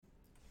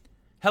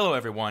Hello,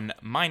 everyone.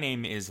 My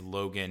name is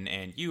Logan,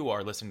 and you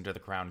are listening to the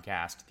Crown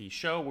Cast, the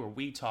show where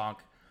we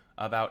talk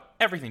about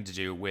everything to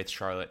do with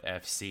Charlotte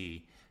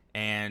FC.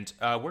 And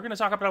we're going to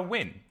talk about a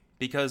win,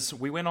 because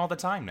we win all the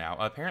time now.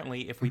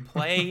 Apparently, if we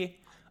play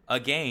a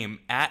game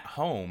at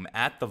home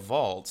at the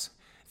Vault,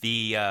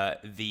 the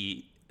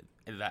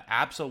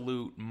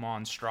absolute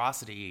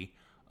monstrosity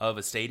of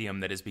a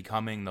stadium that is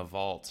becoming the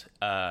Vault,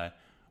 we're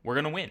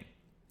going to win.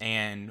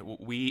 And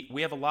we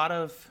have a lot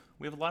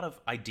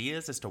of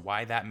ideas as to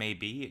why that may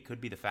be. It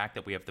could be the fact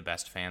that we have the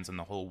best fans in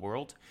the whole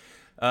world.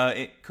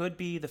 It could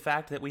be the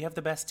fact that we have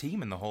the best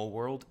team in the whole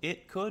world.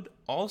 It could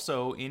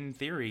also, in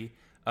theory,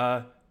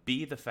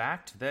 be the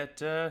fact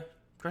that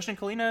Christian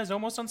Kalina is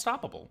almost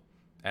unstoppable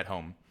at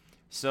home.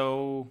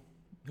 So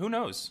who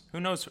knows? Who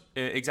knows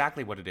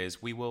exactly what it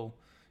is? We will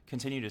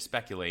continue to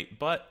speculate.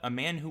 But a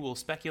man who will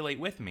speculate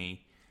with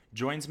me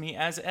joins me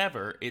as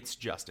ever. It's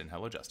Justin.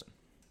 Hello, Justin.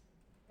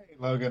 Hey,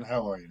 Logan,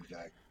 how are you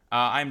today?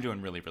 I'm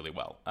doing really, really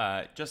well.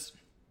 Just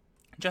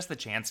the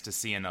chance to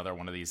see another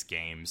one of these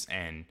games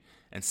and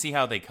see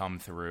how they come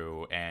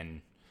through,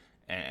 and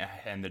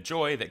the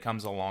joy that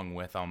comes along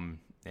with them,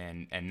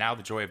 and now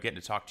the joy of getting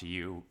to talk to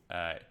you.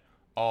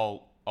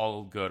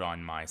 All good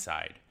on my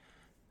side.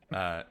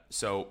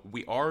 So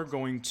we are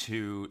going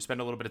to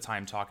spend a little bit of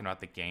time talking about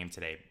the game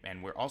today,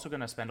 and we're also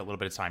going to spend a little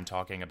bit of time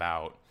talking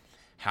about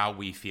how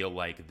we feel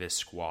like this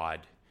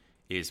squad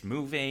is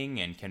moving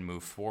and can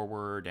move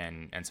forward,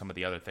 and some of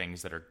the other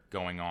things that are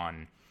going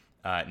on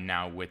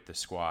now with the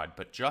squad.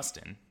 But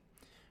Justin,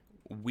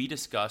 we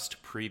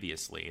discussed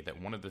previously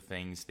that one of the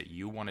things that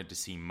you wanted to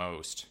see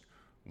most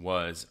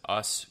was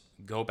us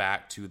go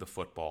back to the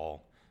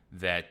football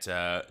that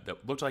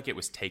looked like it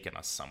was taking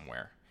us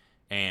somewhere,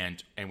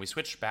 and we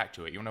switched back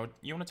to it. You want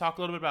to talk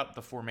a little bit about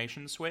the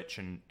formation switch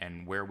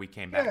and where we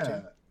came back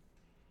to?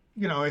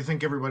 I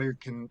think everybody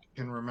can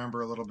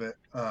remember a little bit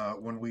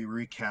when we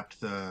recapped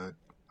the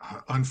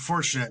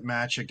unfortunate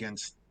match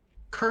against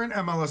current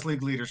MLS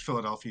League leaders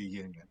Philadelphia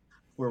Union,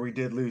 where we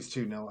did lose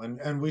 2-0,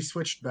 and we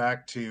switched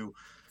back to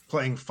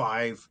playing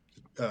five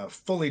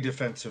fully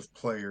defensive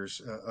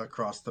players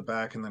across the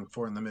back, and then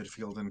four in the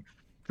midfield, and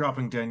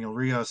dropping Daniel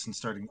Rios and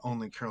starting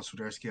only Karol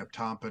Swiderski up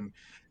top. And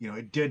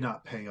it did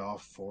not pay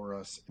off for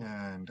us.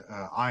 And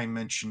I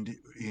mentioned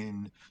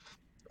in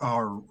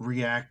our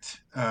react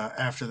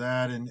after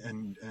that,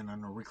 and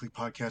on our weekly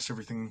podcast,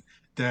 everything,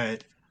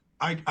 that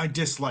I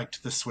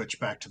disliked the switch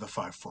back to the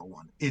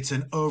 5-4-1. It's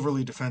an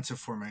overly defensive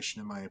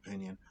formation, in my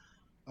opinion.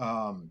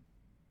 And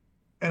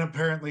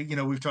apparently,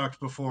 we've talked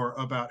before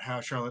about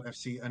how Charlotte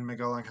FC and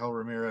Miguel Angel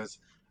Ramirez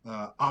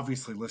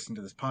obviously listen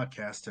to this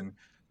podcast and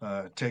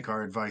take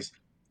our advice.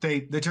 They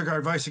took our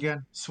advice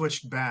again,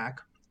 switched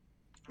back,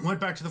 went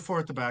back to the four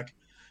at the back,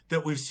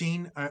 that we've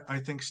seen, I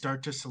think,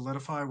 start to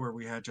solidify, where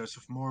we had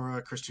Joseph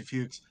Mora, Christian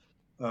Fuchs,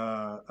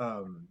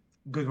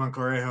 Guzman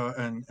Correjo,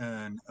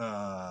 and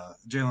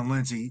Jalen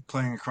Lindsay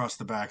playing across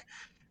the back.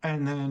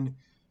 And then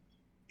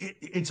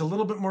it's a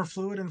little bit more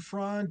fluid in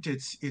front.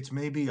 It's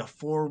maybe a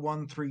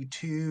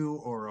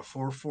 4-1-3-2 or a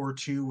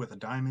 4-4-2 with a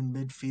diamond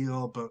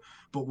midfield.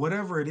 But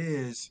whatever it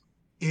is,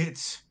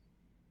 it's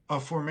a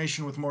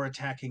formation with more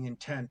attacking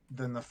intent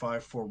than the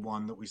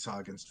 5-4-1 that we saw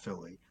against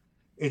Philly.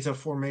 It's a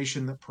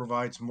formation that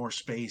provides more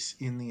space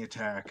in the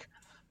attack.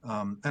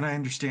 And I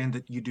understand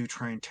that you do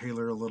try and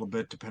tailor a little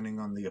bit depending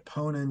on the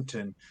opponent.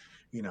 And,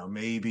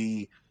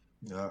 maybe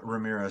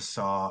Ramirez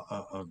saw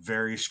a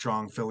very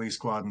strong Philly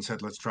squad and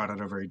said, let's trot out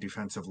a very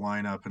defensive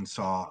lineup, and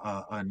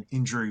saw an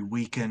injury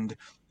weakened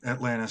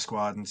Atlanta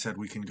squad and said,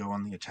 we can go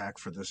on the attack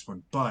for this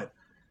one. But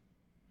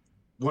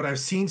what I've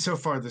seen so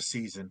far this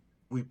season,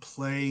 we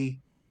play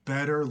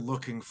better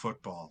looking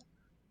football.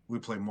 We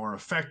play more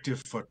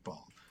effective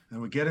football.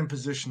 And we get in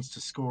positions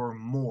to score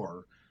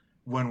more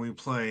when we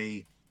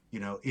play,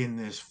 in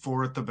this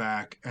four at the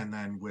back, and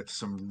then with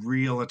some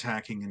real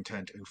attacking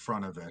intent in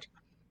front of it.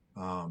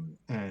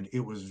 And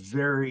it was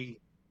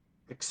very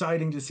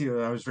exciting to see.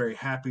 I was very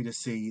happy to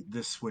see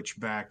this switch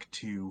back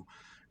to,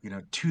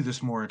 to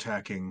this more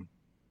attacking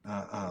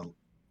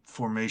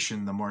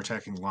formation, the more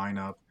attacking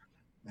lineup.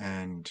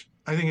 And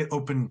I think it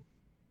opened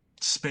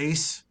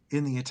space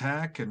in the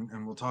attack,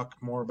 and we'll talk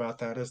more about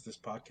that as this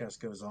podcast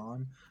goes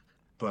on.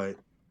 But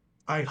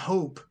I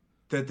hope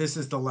that this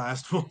is the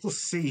last we'll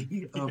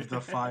see of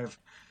the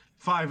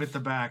five at the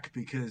back,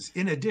 because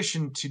in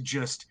addition to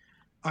just,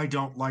 I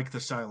don't like the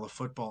style of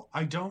football,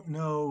 I don't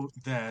know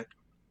that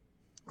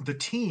the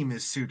team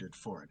is suited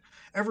for it.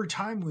 Every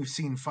time we've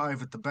seen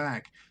five at the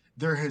back,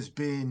 there has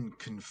been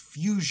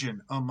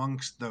confusion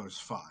amongst those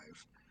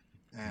five.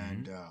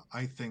 And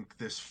I think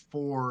this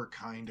four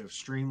kind of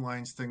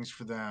streamlines things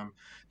for them.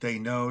 They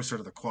know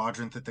sort of the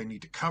quadrant that they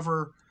need to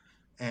cover,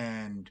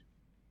 and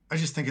I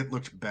just think it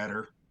looked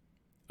better.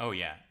 Oh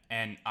yeah,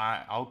 and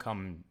I'll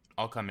come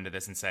into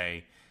this and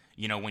say,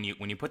 when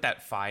you put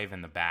that five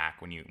in the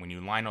back, when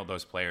you line all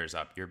those players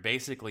up, you're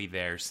basically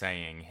there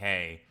saying,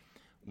 hey,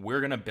 we're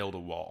gonna build a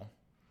wall,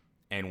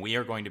 and we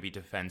are going to be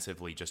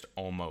defensively just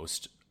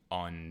almost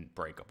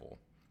unbreakable.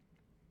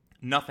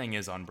 Nothing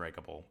is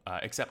unbreakable,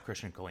 except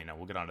Christian Kalina.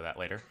 We'll get onto that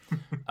later.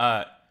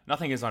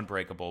 Nothing is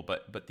unbreakable,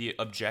 but the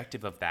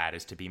objective of that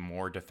is to be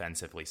more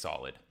defensively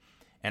solid.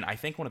 And I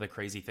think one of the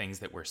crazy things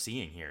that we're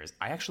seeing here is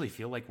I actually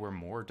feel like we're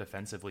more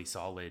defensively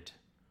solid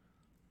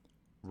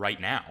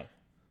right now.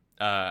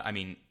 I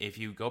mean, if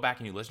you go back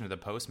and you listen to the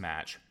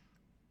post-match,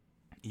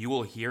 you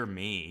will hear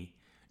me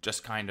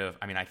just kind of,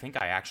 I mean, I think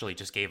I actually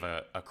just gave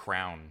a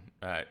crown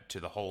to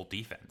the whole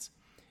defense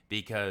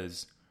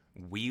because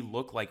we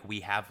look like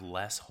we have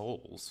less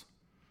holes,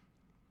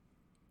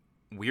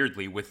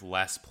 weirdly, with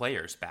less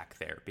players back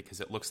there, because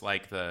it looks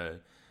like the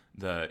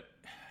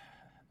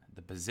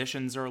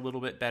positions are a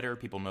little bit better.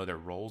 People know their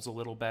roles a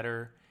little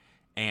better.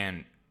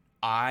 And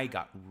I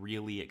got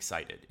really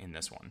excited in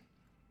this one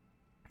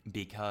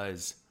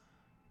because,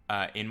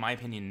 in my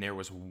opinion, there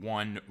was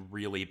one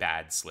really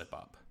bad slip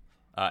up.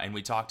 And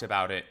we talked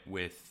about it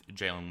with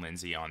Jalen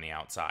Lindsey on the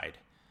outside,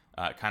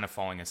 kind of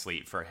falling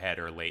asleep for a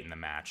header late in the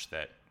match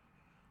that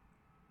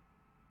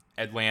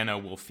Atlanta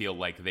will feel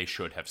like they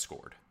should have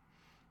scored.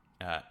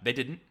 They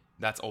didn't.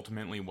 That's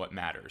ultimately what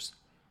matters.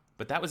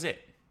 But that was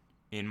it.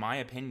 In my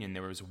opinion,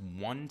 there was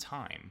one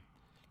time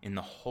in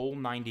the whole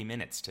 90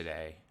 minutes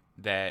today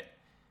that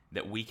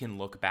we can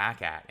look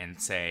back at and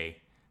say,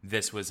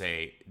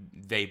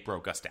 they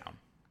broke us down,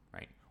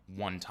 right?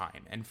 One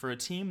time. And for a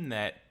team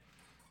that,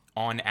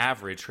 on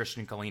average,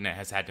 Christian Kalina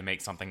has had to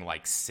make something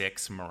like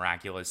 6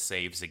 miraculous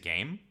saves a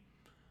game,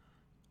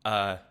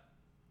 I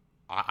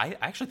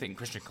actually think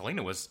Christian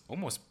Kalina was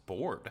almost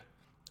bored.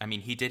 I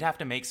mean, he did have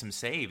to make some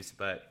saves,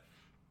 but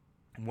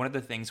one of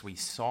the things we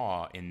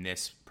saw in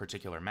this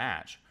particular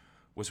match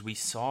was we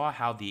saw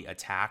how the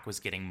attack was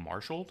getting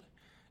marshaled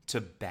to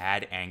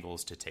bad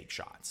angles to take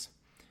shots.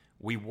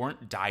 We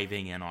weren't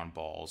diving in on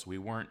balls. We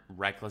weren't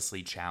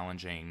recklessly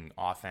challenging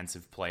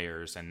offensive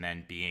players and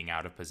then being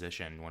out of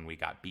position when we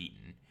got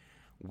beaten.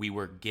 We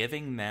were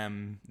giving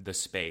them the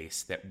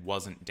space that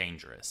wasn't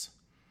dangerous.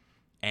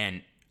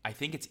 And I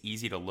think it's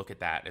easy to look at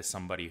that as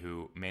somebody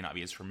who may not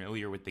be as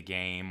familiar with the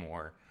game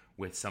or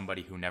with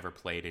somebody who never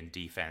played in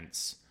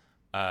defense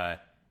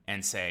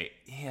and say,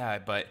 yeah,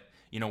 but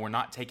we're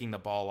not taking the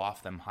ball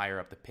off them higher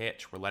up the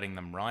pitch. We're letting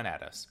them run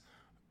at us.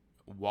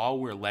 While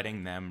we're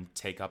letting them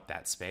take up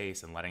that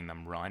space and letting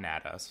them run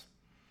at us,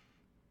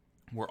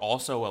 we're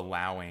also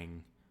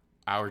allowing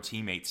our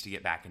teammates to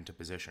get back into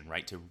position,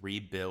 right? To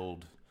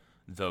rebuild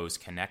those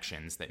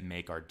connections that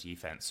make our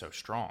defense so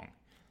strong.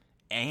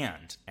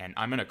 And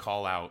I'm going to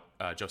call out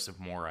Joseph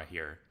Mora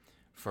here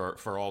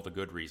for all the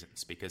good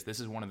reasons, because this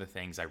is one of the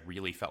things I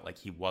really felt like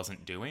he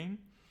wasn't doing,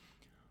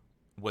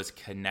 was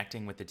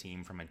connecting with the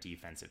team from a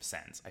defensive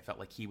sense. I felt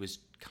like he was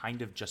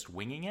kind of just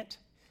winging it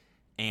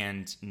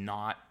and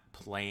not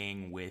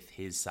playing with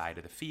his side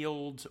of the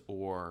field,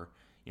 or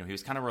he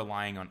was kind of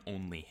relying on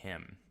only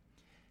him.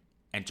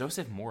 And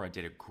Joseph Mora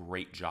did a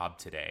great job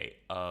today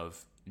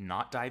of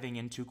not diving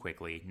in too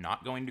quickly,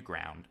 not going to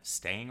ground,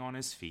 staying on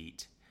his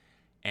feet,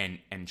 and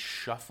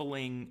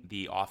shuffling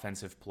the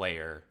offensive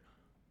player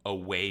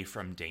away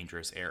from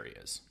dangerous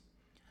areas.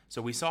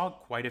 So we saw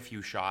quite a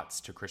few shots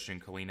to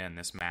Christian Kalina in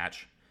this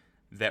match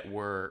that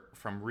were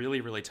from really,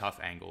 really tough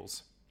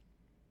angles.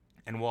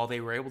 And while they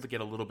were able to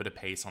get a little bit of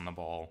pace on the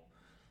ball,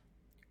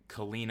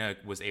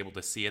 Kalina was able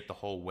to see it the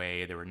whole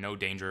way. There were no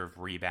danger of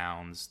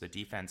rebounds. The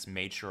defense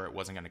made sure it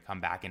wasn't going to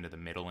come back into the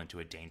middle into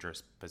a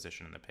dangerous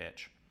position in the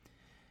pitch.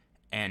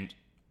 And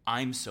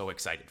I'm so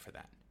excited for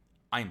that.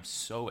 I'm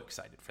so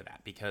excited for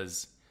that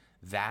because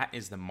that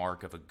is the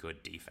mark of a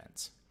good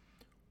defense.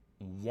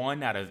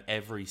 1 out of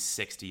every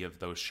 60 of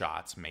those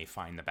shots may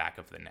find the back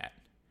of the net.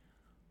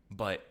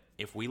 But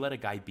if we let a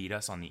guy beat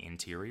us on the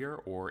interior,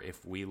 or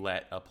if we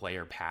let a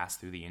player pass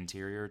through the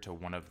interior to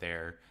one of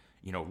their,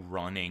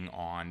 running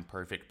on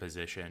perfect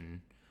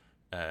position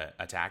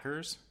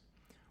attackers,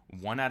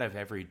 1 out of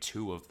every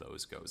 2 of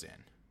those goes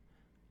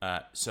in.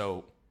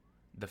 So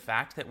the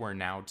fact that we're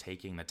now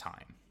taking the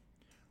time,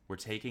 we're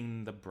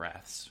taking the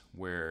breaths,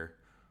 we're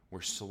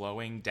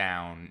slowing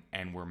down,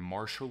 and we're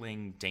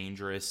marshaling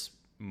dangerous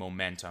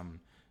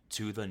momentum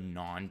to the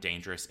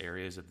non-dangerous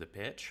areas of the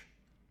pitch,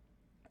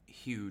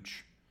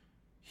 huge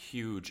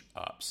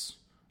ups.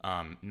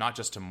 Not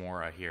just to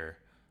Mora here,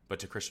 but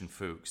to Christian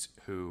Fuchs,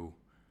 who,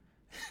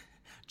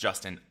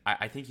 Justin,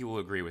 I think you will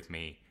agree with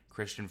me,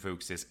 Christian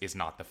Fuchs is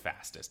not the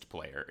fastest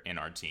player in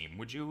our team.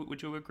 Would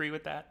you agree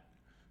with that?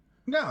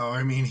 No,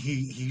 I mean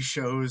he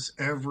shows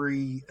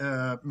every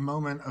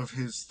moment of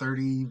his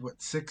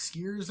 6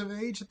 years of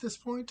age at this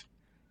point.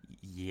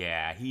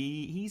 Yeah,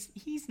 he's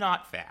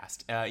not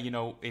fast.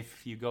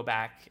 If you go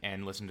back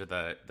and listen to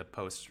the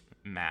post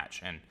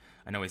match, and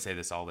I know we say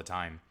this all the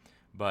time,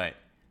 but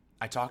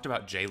I talked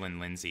about Jalen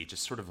Lindsey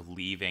just sort of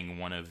leaving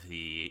one of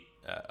the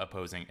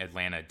opposing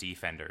Atlanta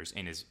defenders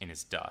in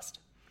his dust.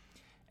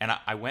 And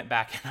I went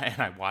back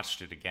and I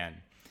watched it again.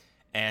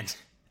 And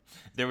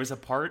there was a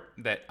part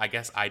that I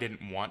guess I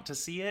didn't want to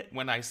see it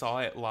when I saw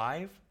it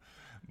live,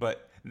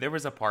 but there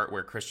was a part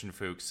where Christian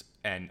Fuchs,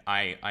 and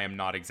I am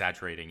not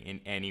exaggerating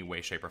in any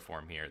way, shape, or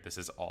form here, this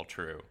is all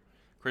true.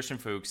 Christian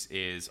Fuchs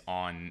is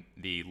on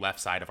the left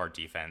side of our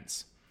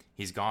defense.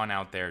 He's gone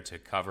out there to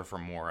cover for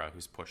Mora,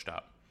 who's pushed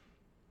up.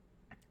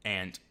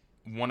 And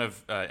one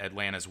of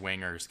Atlanta's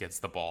wingers gets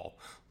the ball,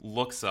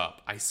 looks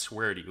up. I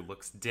swear to you,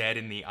 looks dead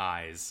in the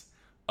eyes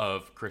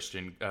of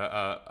Christian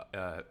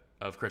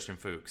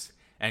Fuchs,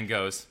 and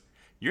goes,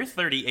 "You're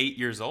 38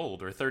 years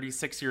old or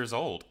 36 years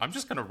old. I'm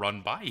just gonna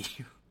run by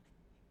you."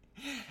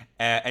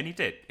 And he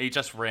did. He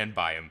just ran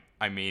by him.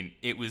 I mean,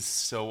 it was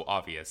so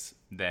obvious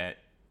that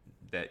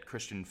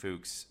Christian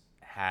Fuchs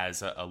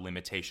has a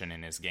limitation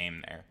in his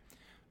game there,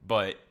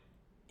 but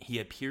he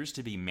appears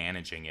to be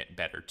managing it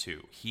better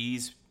too.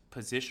 He's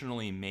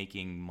positionally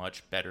making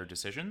much better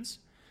decisions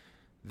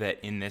that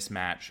in this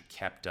match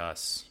kept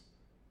us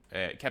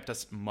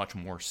much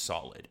more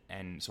solid,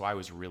 and so I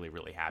was really,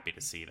 really happy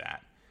to see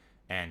that.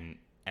 And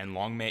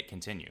long may it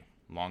continue.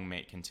 Long may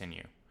it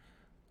continue.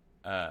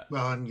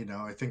 Well, and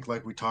I think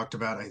like we talked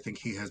about, I think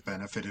he has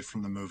benefited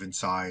from the move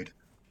inside.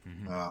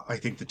 I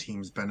think the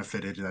team's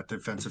benefited. That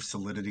defensive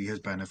solidity has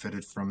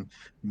benefited from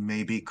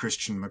maybe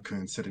Christian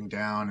McCoon sitting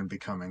down and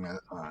becoming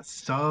a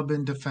sub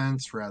in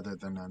defense rather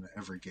than an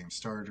every game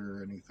starter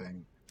or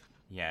anything.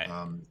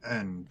 Yeah.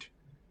 And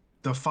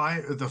the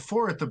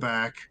four at the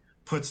back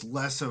puts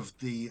less of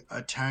the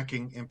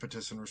attacking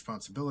impetus and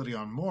responsibility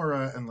on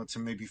Mora and lets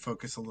him maybe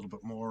focus a little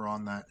bit more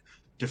on that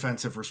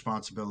defensive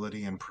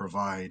responsibility and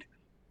provide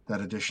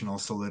that additional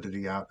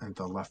solidity out at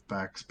the left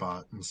back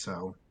spot. And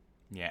so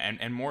Yeah,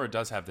 and Mora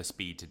does have the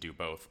speed to do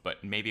both,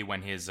 but maybe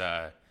when his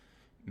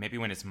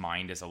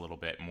mind is a little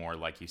bit more,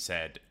 like you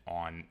said,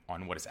 on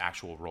what his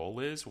actual role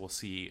is, we'll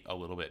see a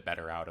little bit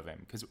better out of him,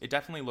 because it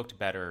definitely looked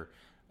better,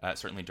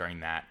 certainly during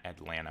that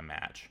Atlanta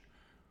match.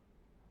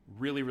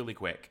 Really, really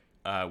quick,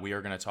 we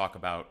are going to talk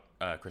about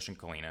Christian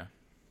Kalina,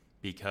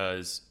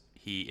 because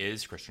he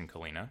is Christian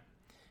Kalina,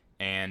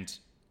 and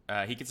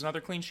he gets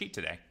another clean sheet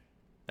today.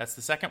 That's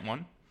the second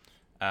one.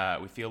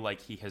 We feel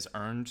like he has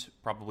earned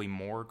probably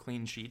more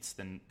clean sheets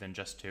than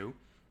just two.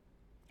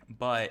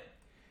 But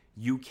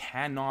you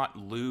cannot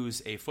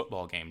lose a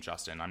football game,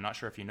 Justin. I'm not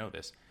sure if you know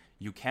this.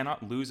 You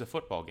cannot lose a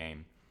football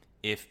game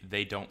if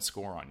they don't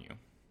score on you.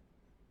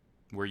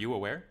 Were you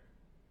aware?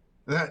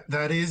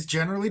 that is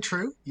generally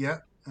true. Yeah.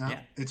 Yeah.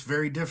 It's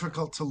very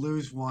difficult to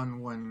lose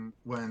one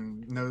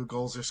when no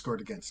goals are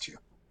scored against you.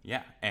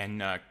 Yeah,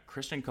 and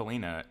Christian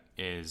Kalina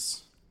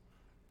is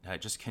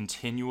just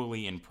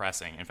continually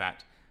impressing. In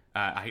fact,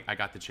 I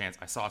got the chance.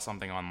 I saw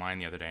something online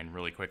the other day, and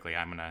really quickly,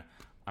 I'm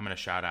gonna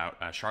shout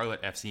out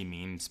Charlotte FC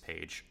memes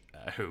page,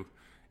 who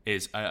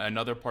is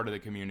another part of the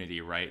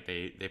community. Right?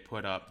 They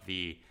put up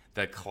the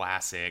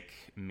classic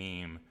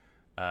meme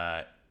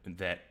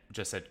that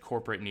just said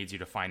corporate needs you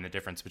to find the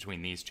difference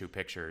between these two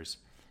pictures,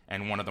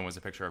 and one of them was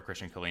a picture of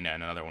Christian Kalina,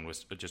 and another one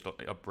was just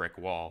a brick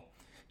wall.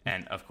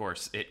 And of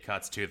course, it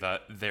cuts to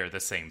they're the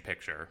same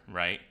picture,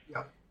 right?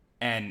 Yeah.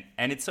 And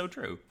it's so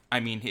true. I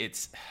mean,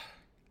 it's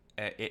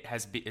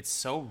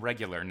so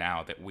regular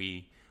now that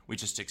we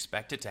just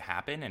expect it to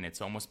happen, and it's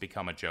almost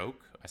become a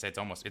joke. I say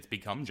it's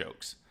become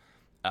jokes,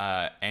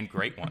 and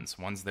great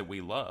ones that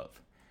we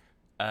love.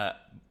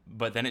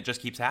 But then it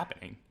just keeps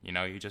happening.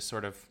 You just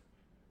sort of.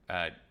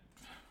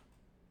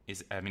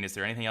 Is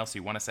there anything else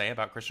you want to say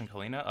about Christian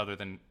Kalina other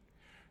than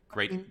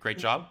great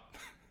job?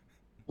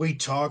 We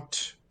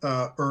talked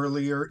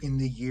earlier in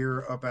the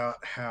year about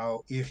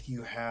how if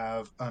you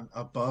have an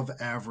above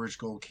average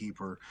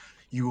goalkeeper,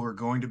 you are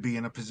going to be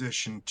in a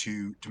position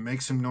to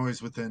make some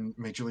noise within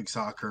Major League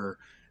Soccer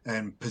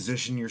and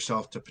position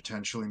yourself to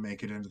potentially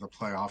make it into the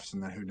playoffs,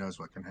 and then who knows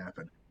what can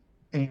happen.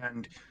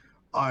 And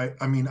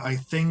I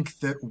think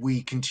that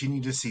we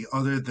continue to see,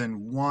 other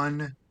than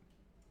one,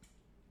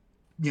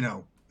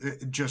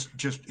 just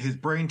his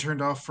brain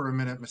turned off for a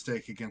minute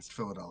mistake against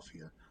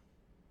Philadelphia.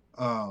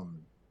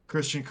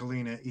 Christian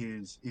Kalina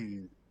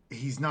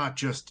he's not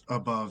just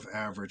above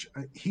average.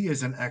 He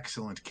is an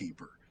excellent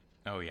keeper.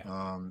 Oh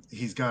yeah.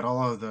 He's got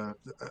all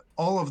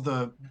of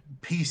the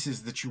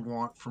pieces that you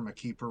want from a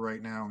keeper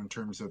right now in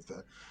terms of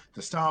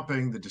the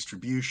stopping, the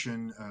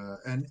distribution,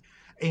 and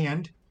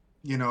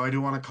I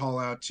do want to call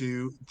out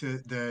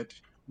that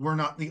we're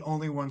not the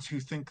only ones who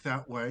think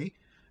that way.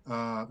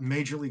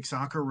 Major League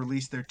Soccer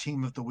released their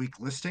Team of the Week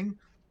listing,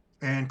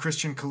 and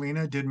Christian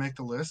Kalina did make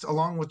the list,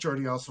 along with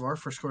Jordi Alcivar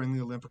for scoring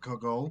the Olympico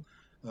goal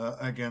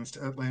against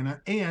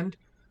Atlanta, and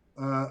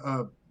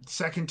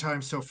second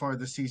time so far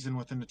this season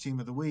within the Team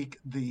of the Week,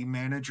 the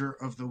Manager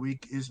of the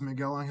Week is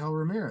Miguel Angel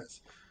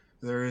Ramirez.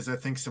 There is, I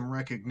think, some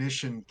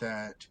recognition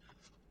that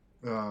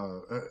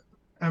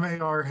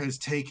MAR has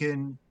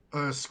taken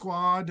a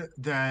squad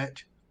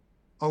that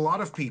a lot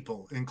of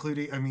people,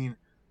 including,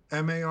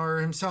 MAR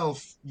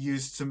himself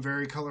used some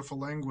very colorful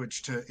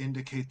language to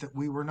indicate that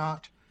we were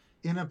not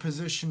in a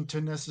position to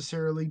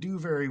necessarily do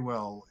very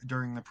well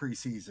during the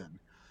preseason.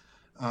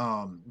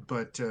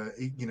 But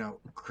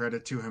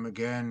credit to him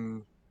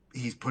again.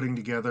 He's putting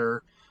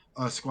together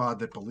a squad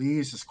that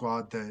believes, a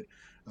squad that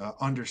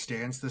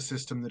understands the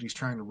system that he's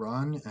trying to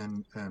run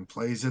and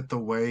plays it the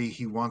way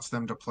he wants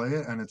them to play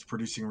it, and it's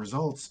producing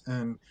results.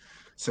 And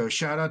So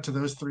shout out to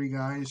those three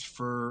guys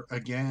for,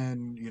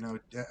 again,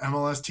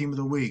 MLS Team of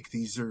the Week.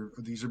 These are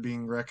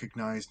being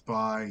recognized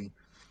by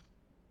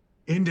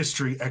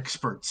industry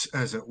experts,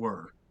 as it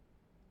were.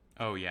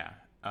 Oh yeah,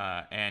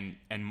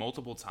 and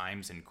multiple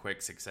times in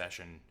quick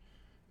succession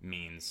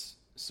means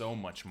so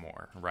much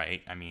more,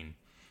 right? I mean,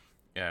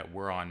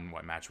 we're on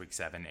what, match week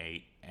 7,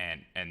 8,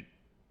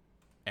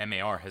 and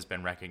MAR has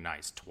been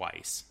recognized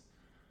twice.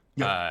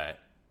 Yep.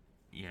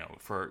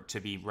 For to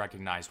be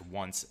recognized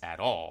once at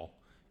all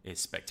is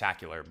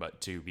spectacular,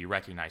 but to be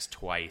recognized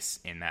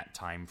twice in that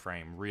time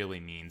frame really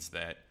means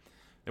that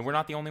we're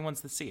not the only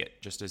ones that see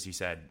it, just as you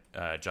said,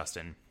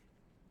 Justin.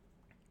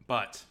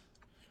 But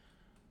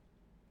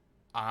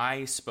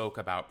I spoke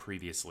about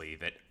previously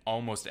that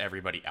almost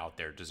everybody out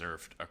there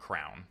deserved a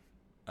crown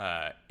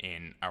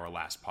in our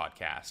last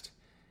podcast.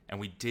 And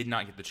we did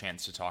not get the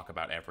chance to talk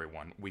about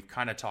everyone. We've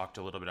kind of talked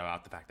a little bit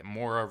about the fact that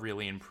Mora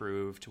really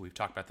improved. We've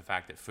talked about the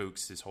fact that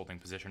Fuchs is holding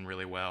position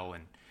really well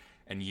and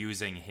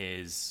using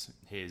his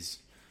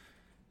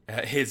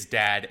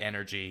dad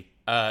energy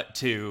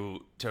to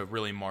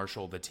really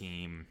marshal the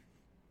team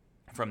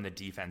from the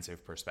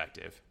defensive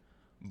perspective.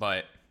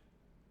 But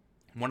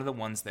one of the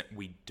ones that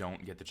we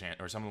don't get the chance,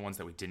 or some of the ones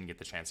that we didn't get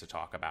the chance to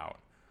talk about,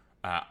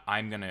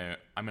 I'm gonna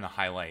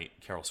highlight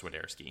Karol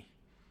Swiderski,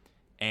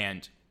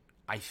 and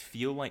I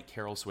feel like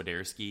Karol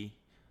Swiderski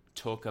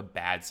took a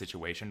bad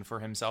situation for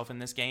himself in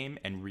this game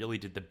and really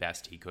did the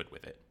best he could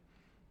with it.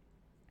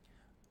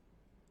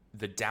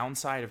 The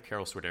downside of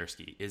Karol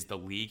Swiderski is the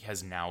league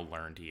has now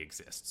learned he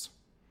exists.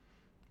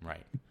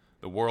 Right.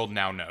 The world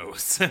now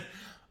knows.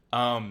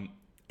 And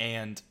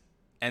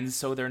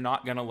so they're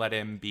not going to let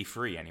him be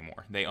free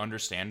anymore. They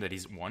understand that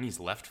he's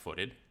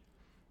left-footed,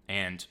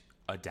 and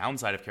a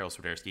downside of Karol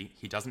Swiderski,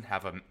 he doesn't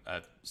have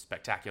a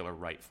spectacular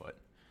right foot.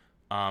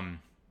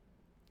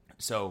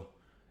 So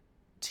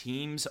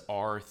teams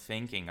are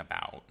thinking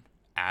about,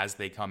 as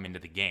they come into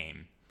the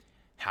game,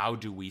 how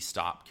do we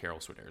stop Karol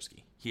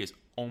Swiderski? He is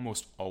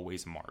almost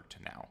always marked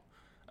now.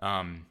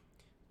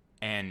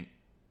 And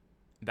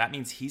that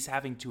means he's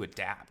having to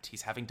adapt.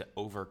 He's having to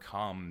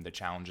overcome the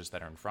challenges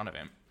that are in front of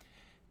him.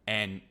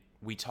 And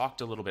we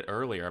talked a little bit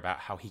earlier about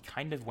how he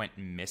kind of went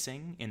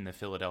missing in the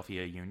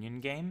Philadelphia Union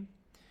game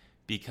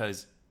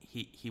because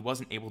he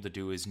wasn't able to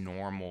do his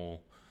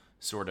normal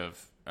sort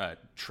of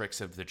tricks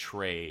of the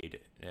trade.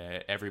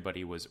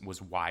 Everybody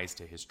was wise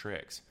to his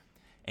tricks.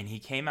 And he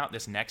came out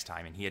this next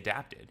time and he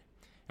adapted.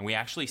 And we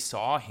actually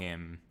saw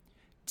him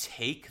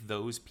take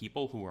those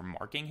people who were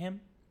marking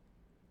him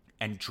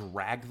and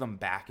drag them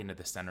back into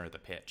the center of the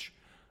pitch.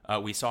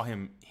 We saw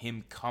him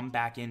come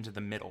back into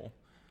the middle,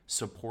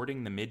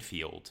 supporting the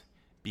midfield,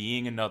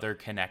 being another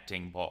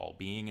connecting ball,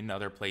 being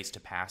another place to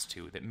pass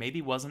to that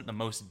maybe wasn't the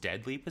most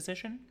deadly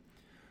position,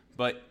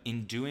 but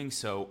in doing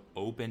so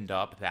opened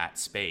up that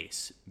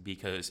space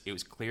because it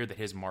was clear that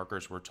his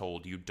markers were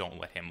told, you don't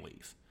let him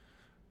leave,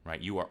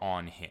 right? You are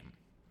on him.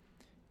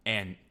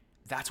 And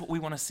that's what we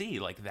want to see.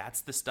 Like,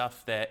 that's the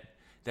stuff that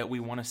we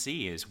want to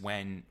see is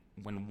when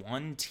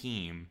one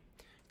team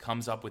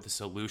comes up with a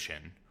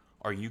solution,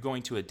 are you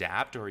going to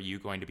adapt or are you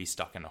going to be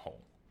stuck in a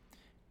hole?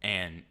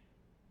 And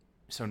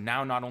so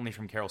now not only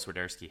from Karol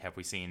Swiderski have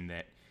we seen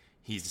that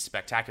he's a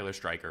spectacular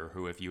striker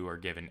who, if you are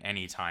given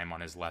any time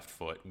on his left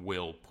foot,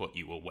 will put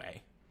you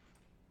away.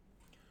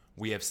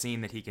 We have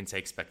seen that he can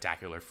take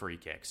spectacular free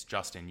kicks.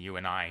 Justin, you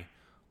and I,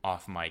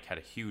 off mic, had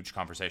a huge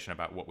conversation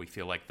about what we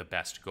feel like the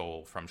best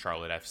goal from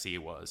Charlotte FC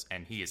was,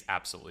 and he is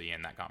absolutely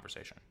in that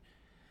conversation.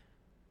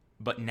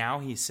 But now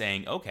he's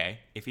saying, okay,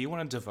 if you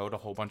want to devote a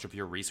whole bunch of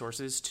your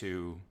resources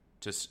to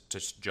just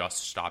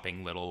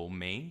stopping little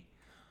me,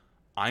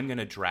 I'm going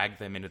to drag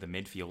them into the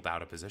midfield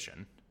out of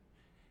position.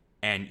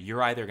 And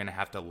you're either going to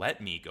have to let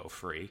me go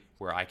free,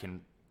 where I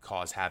can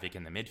cause havoc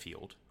in the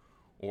midfield,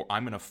 or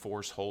I'm going to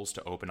force holes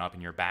to open up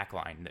in your back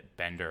line that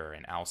Bender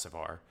and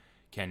Alcivar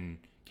can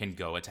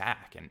go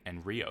attack,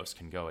 and Rios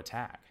can go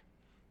attack.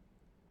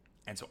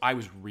 And so I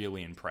was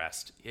really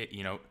impressed.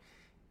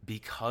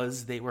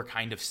 Because they were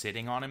kind of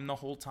sitting on him the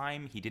whole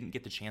time, he didn't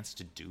get the chance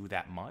to do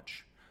that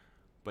much.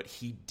 But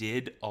he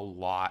did a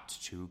lot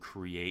to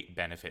create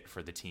benefit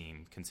for the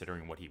team,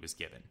 considering what he was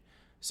given.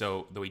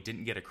 So, though he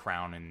didn't get a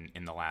crown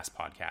in the last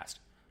podcast,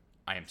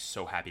 I am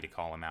so happy to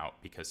call him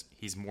out because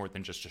he's more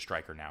than just a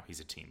striker now. He's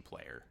a team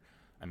player.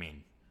 I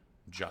mean,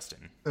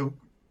 Justin.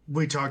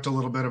 We talked a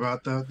little bit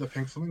about the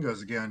Pink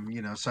Flamingos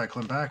again,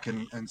 cycling back,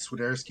 and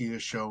Swiderski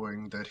is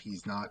showing that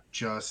he's not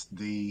just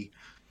the,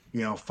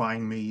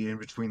 find me in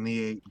between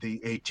the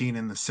 18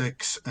 and the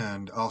 6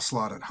 and I'll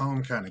slot at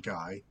home kind of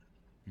guy.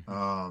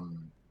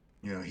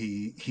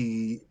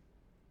 He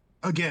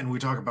again, we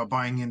talk about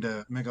buying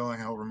into Miguel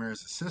Angel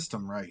Ramirez's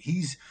system, right?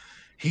 He's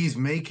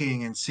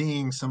making and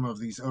seeing some of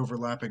these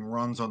overlapping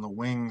runs on the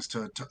wings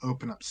to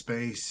open up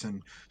space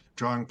and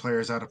drawing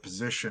players out of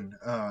position,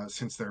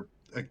 since they're,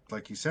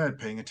 like you said,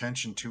 paying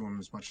attention to him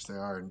as much as they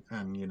are,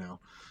 and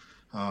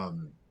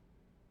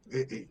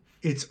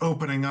it's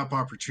opening up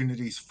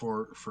opportunities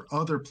for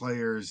other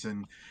players,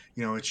 and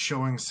it's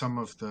showing some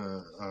of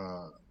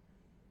the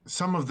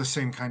some of the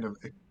same kind of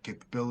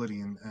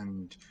capability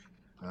and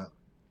uh,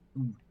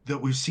 that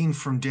we've seen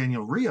from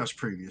Daniel Rios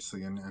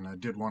previously. And I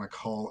did want to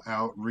call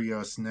out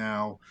Rios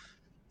now.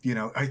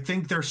 I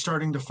think they're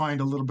starting to find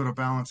a little bit of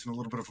balance and a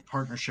little bit of a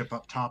partnership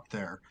up top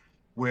there,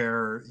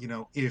 where,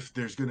 if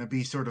there's going to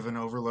be sort of an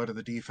overload of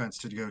the defense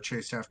to go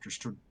chase after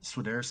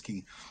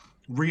Swiderski,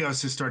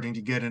 Rios is starting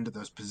to get into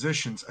those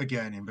positions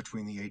again in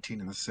between the 18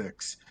 and the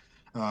 6.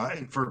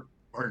 And for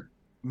our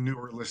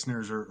newer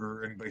listeners,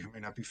 or anybody who may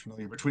not be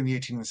familiar, between the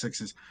 18 and the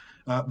 6 is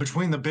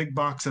between the big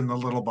box and the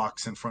little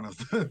box in front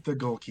of the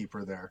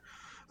goalkeeper there.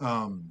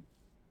 Um,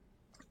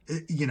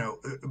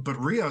 but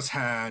Rios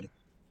had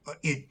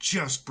it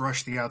just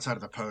brushed the outside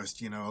of the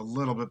post, a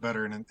little bit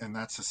better, and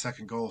that's the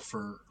second goal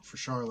for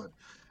Charlotte.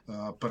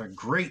 But a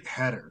great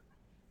header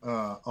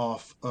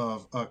off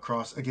of a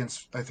cross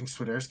against, I think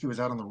Swiderski was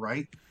out on the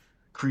right,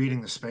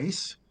 creating the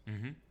space,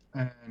 Mm-hmm.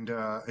 and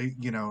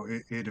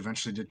it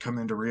eventually did come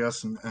into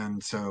Rios,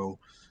 and so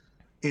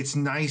it's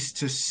nice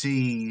to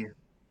see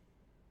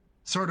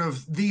sort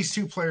of these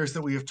two players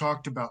that we have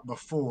talked about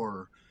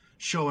before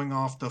showing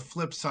off the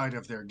flip side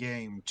of their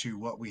game to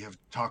what we have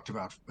talked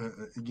about,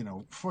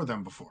 for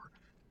them before.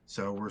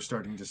 So we're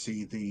starting to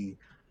see the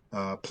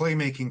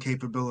playmaking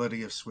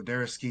capability of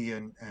Swiderski,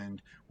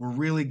 and we're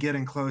really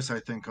getting close, I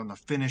think, on the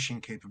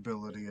finishing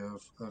capability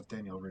of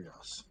Daniel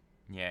Rios.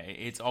 Yeah,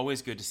 it's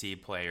always good to see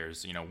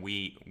players.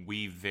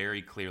 We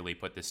very clearly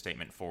put this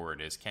statement forward: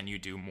 is can you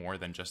do more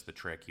than just the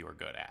trick you are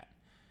good at?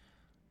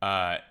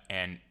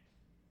 And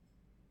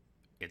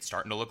it's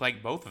starting to look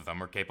like both of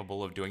them are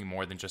capable of doing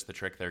more than just the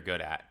trick they're good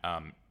at.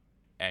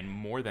 And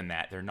more than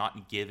that, they're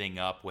not giving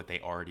up what they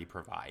already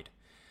provide.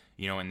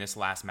 In this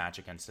last match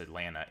against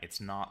Atlanta,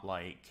 it's not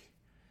like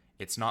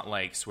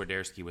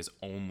Swiderski was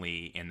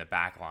only in the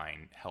back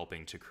line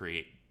helping to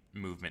create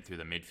movement through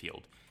the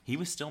midfield. He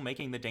was still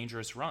making the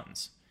dangerous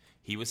runs.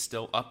 He was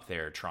still up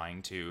there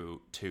trying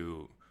to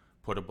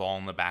put a ball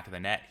in the back of the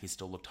net. He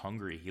still looked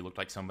hungry. He looked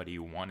like somebody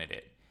who wanted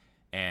it.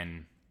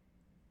 And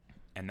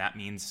that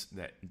means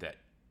that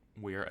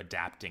we're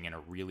adapting in a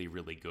really,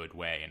 really good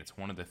way. And it's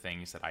one of the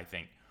things that I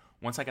think,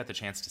 once I got the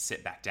chance to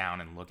sit back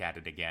down and look at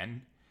it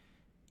again,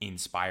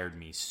 inspired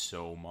me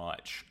so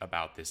much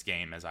about this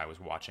game as I was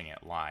watching it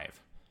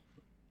live.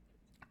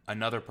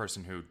 Another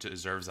person who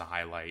deserves a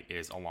highlight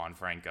is Alon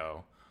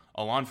Franco.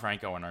 Alon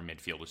Franco in our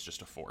midfield is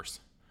just a force.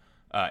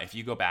 If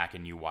you go back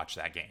and you watch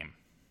that game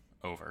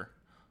over,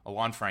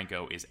 Alon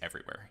Franco is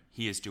everywhere.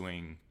 He is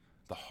doing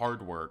the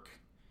hard work.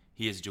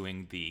 He is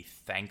doing the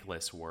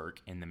thankless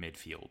work in the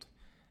midfield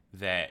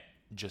that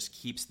just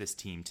keeps this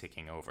team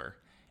ticking over.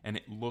 And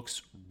it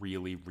looks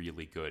really,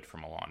 really good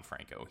from Alon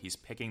Franco. He's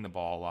picking the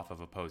ball off of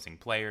opposing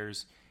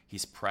players.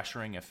 He's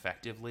pressuring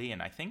effectively.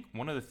 And I think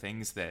one of the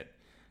things that,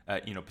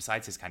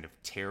 besides his kind of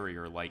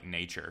terrier-like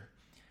nature,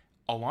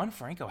 Alon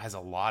Franco has a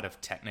lot of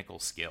technical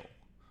skill.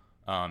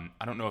 I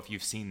don't know if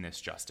you've seen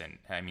this, Justin.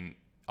 I mean,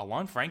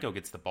 Alon Franco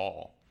gets the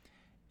ball,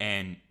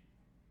 and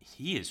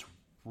he is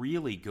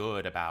really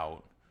good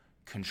about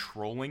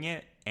controlling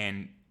it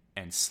and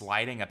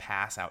sliding a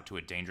pass out to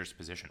a dangerous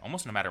position,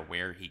 almost no matter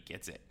where he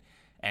gets it.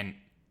 And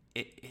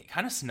it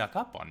kind of snuck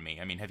up on me.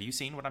 I mean, have you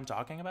seen what I'm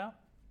talking about?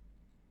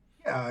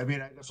 Yeah, I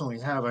mean, I definitely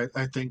have.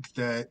 I think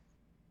that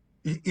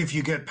if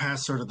you get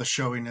past sort of the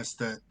showiness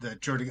that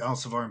Jordi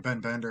Alcivar and Ben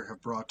Bender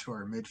have brought to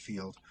our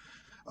midfield,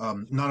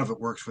 none of it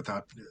works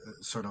without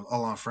sort of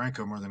Alain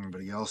Franco more than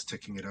anybody else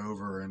ticking it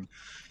over. And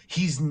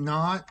he's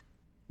not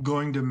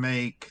going to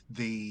make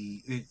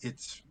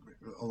it's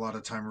a lot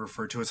of time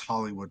referred to as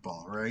Hollywood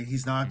ball, right?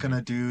 He's not going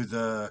Mm-hmm. to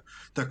do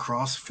the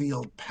cross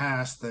field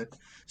pass that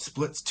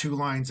splits two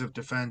lines of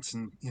defense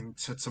and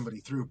sets somebody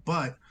through,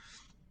 but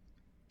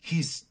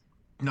he's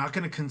not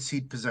going to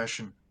concede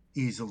possession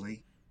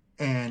easily,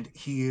 and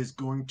he is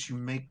going to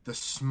make the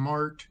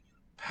smart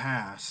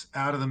pass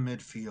out of the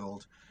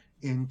midfield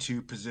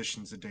into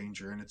positions of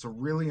danger. And it's a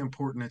really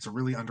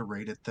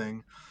underrated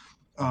thing.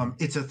 Mm-hmm.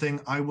 It's a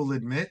thing I will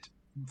admit,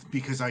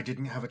 because I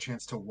didn't have a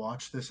chance to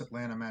watch this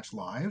Atlanta match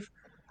live.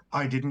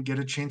 I didn't get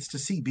a chance to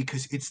see,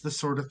 because it's the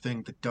sort of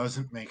thing that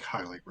doesn't make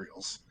highlight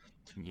reels,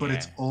 but Yeah.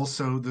 it's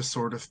also the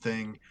sort of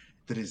thing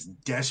that is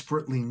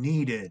desperately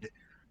needed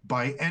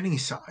by any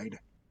side,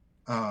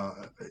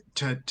 uh,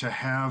 to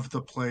have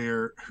the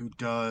player who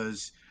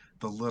does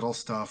the little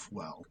stuff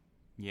well.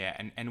 Yeah,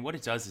 and what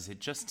it does is it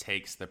just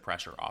takes the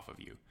pressure off of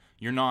you.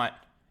 You're not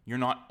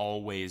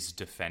always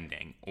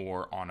defending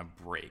or on a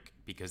break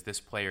because this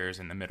player is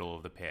in the middle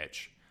of the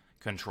pitch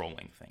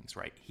controlling things,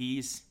 right?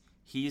 He's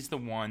the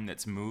one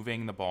that's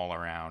moving the ball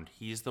around.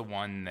 He's the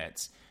one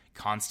that's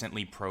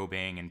constantly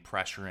probing and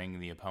pressuring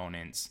the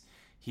opponents.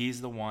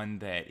 He's the one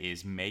that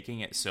is making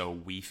it so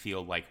we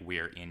feel like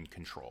we're in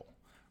control,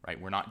 right?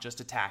 We're not just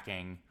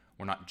attacking,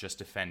 we're not just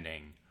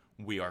defending,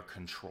 we are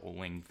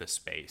controlling the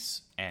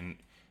space. And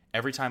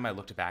every time I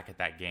looked back at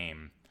that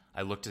game,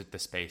 I looked at the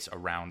space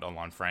around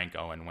Alon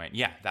Franco and went,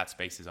 yeah, that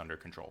space is under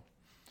control.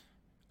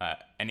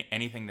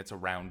 Anything that's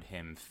around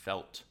him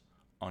felt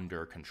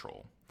under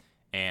control.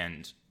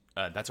 And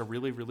that's a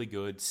really, really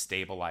good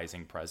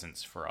stabilizing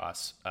presence for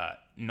us.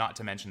 Not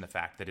to mention the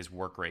fact that his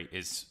work rate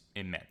is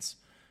immense.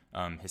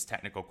 His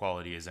technical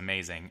quality is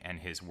amazing, and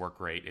his work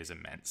rate is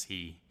immense.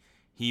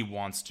 He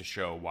wants to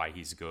show why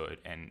he's good,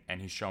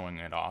 and he's showing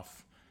it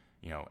off,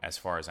 as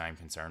far as I'm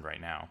concerned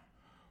right now.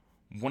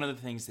 One of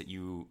the things that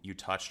you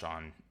touched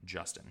on,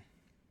 Justin,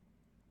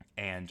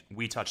 and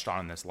we touched on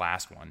in this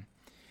last one,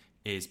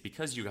 is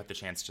because you got the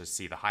chance to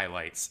see the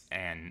highlights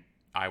and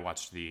I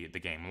watched the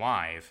game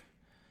live,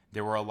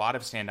 there were a lot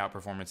of standout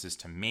performances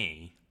to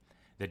me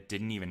that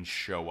didn't even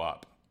show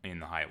up in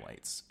the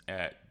highlights.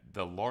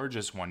 The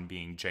largest one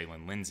being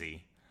Jalen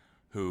Lindsey,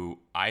 who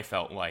I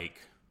felt like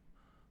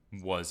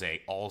was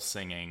a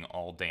all-singing,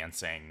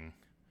 all-dancing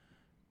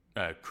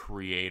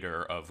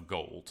creator of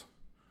gold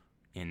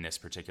in this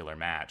particular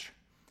match.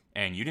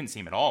 And you didn't see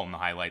him at all in the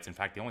highlights. In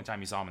fact, the only time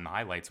you saw him in the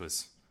highlights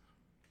was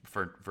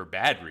for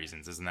bad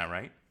reasons. Isn't that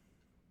right?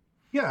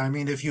 Yeah, I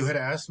mean, if you had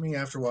asked me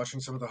after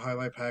watching some of the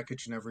highlight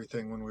package and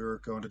everything when we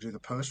were going to do the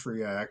post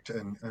react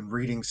and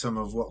reading some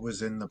of what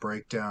was in the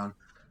breakdown,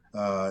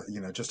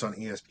 just on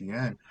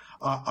ESPN,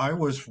 I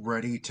was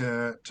ready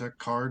to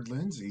card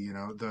Lindsay.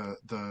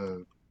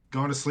 The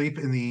going to sleep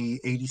in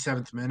the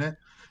 87th minute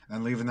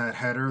and leaving that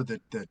header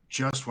that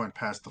just went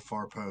past the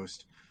far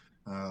post,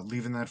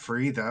 leaving that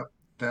free,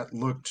 that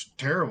looked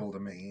terrible to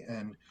me.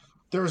 And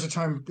there was a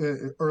time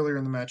earlier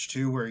in the match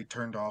too where he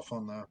turned off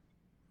on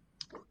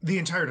the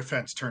entire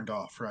defense turned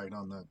off right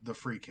on the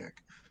free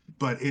kick,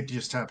 but it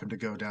just happened to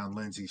go down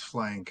Lindsay's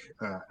flank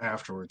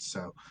afterwards.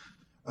 So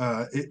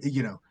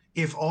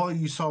if all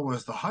you saw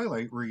was the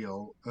highlight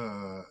reel,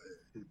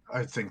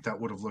 I think that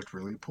would have looked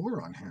really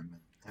poor on him.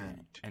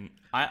 And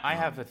I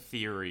have a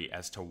theory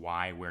as to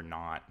why we're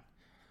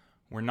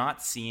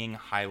not seeing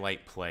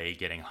highlight play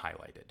getting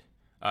highlighted,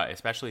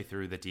 especially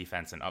through the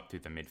defense and up through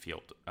the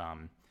midfield.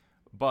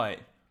 But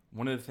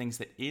one of the things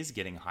that is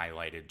getting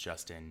highlighted,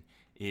 Justin,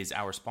 is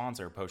our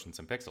sponsor, Potions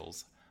and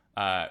Pixels.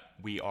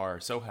 We are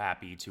so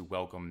happy to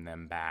welcome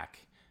them back.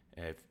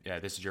 If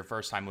this is your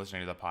first time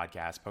listening to the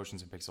podcast,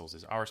 Potions and Pixels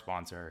is our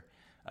sponsor.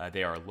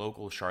 They are a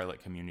local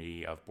Charlotte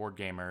community of board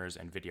gamers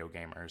and video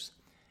gamers,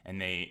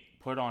 and they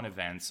put on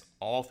events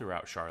all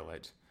throughout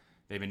Charlotte.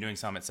 They've been doing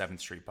some at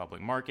 7th Street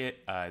Public Market.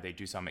 They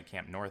do some at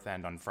Camp North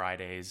End on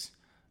Fridays.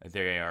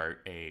 They are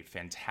a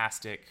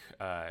fantastic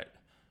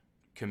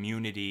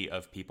community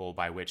of people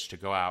by which to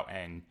go out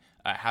and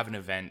have an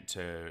event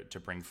to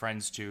bring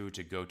friends to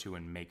go to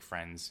and make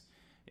friends.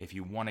 If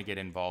you want to get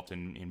involved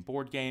in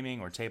board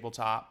gaming or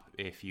tabletop,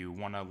 if you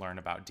want to learn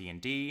about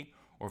D&D,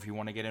 or if you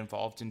want to get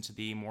involved into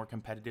the more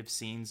competitive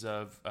scenes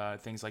of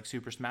things like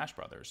Super Smash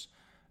Brothers,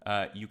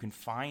 you can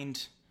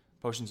find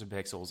Potions and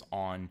Pixels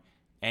on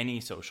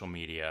any social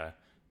media,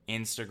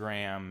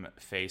 Instagram,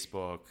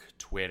 Facebook,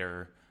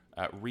 Twitter.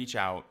 Reach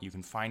out. You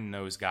can find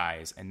those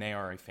guys, and they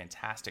are a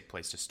fantastic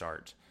place to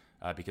start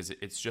because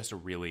it's just a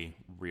really,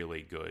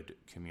 really good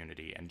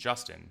community. And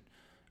Justin,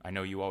 I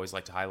know you always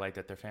like to highlight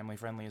that they're family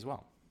friendly as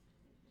well.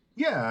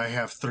 Yeah, I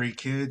have 3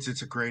 kids.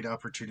 It's a great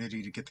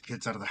opportunity to get the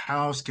kids out of the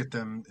house, get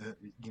them,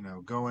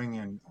 going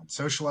and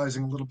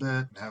socializing a little bit,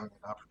 and having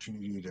an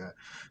opportunity to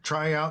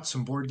try out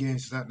some board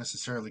games without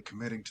necessarily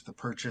committing to the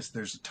purchase.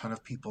 There's a ton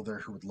of people there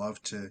who would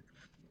love to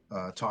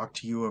talk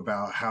to you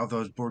about how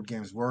those board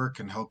games work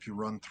and help you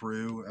run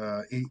through.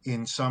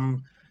 In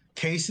some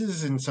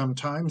cases and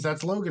sometimes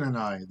that's Logan and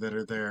I that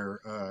are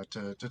there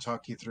to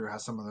talk you through how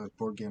some of those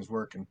board games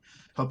work and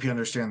help you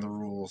understand the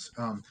rules.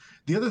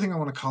 The other thing I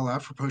want to call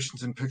out for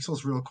Potions and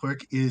Pixels real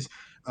quick is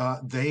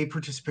they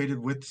participated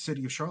with the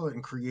City of Charlotte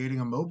in creating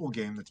a mobile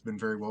game that's been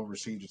very well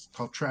received. It's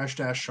called Trash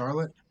Dash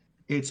Charlotte.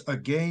 It's a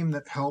game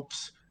that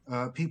helps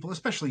people,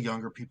 especially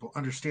younger people,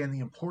 understand the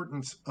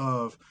importance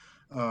of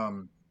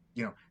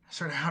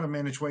sort of how to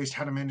manage waste,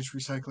 how to manage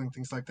recycling,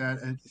 things like that.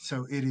 And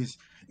so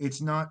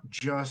it's not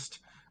just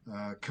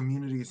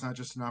community. It's not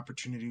just an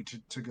opportunity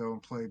to go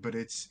and play, but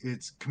it's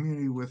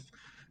community with,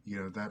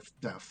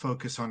 that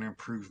focus on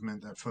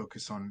improvement, that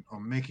focus on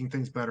making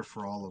things better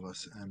for all of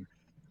us. And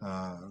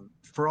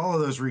for all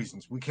of those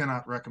reasons, we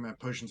cannot recommend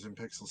Potions and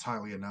Pixels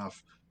highly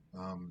enough.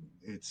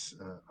 It's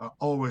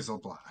always a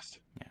blast.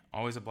 Yeah,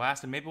 always a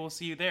blast. And maybe we'll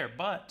see you there.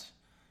 But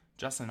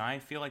Justin and I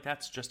feel like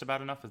that's just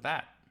about enough of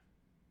that.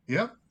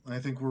 Yep. I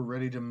think we're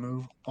ready to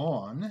move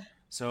on.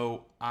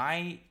 So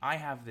I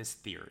have this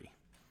theory,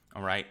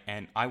 all right?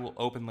 And I will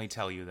openly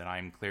tell you that I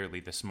am clearly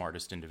the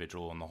smartest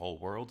individual in the whole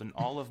world, and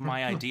all of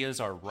my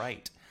ideas are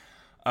right.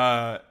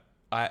 I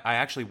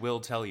actually will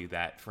tell you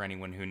that for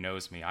anyone who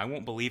knows me. I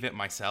won't believe it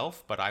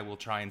myself, but I will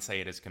try and say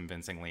it as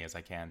convincingly as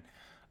I can.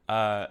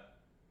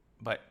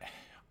 But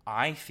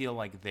I feel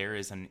like there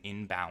is an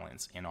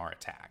imbalance in our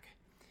attack.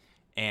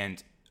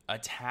 And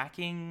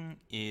attacking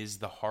is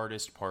the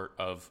hardest part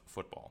of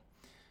football.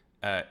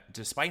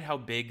 Despite how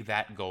big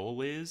that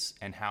goal is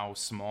and how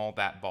small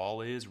that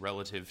ball is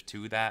relative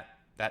to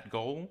that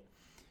goal,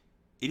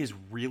 it is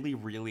really,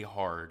 really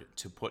hard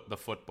to put the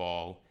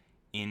football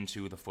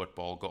into the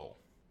football goal.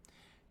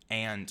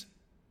 And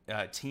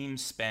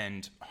teams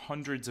spend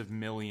hundreds of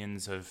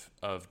millions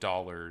of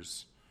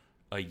dollars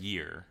a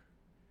year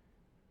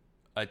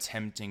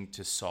attempting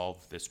to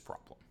solve this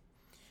problem.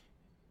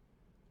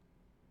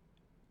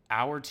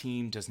 Our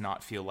team does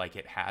not feel like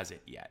it has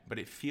it yet, but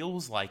it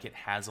feels like it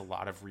has a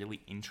lot of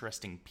really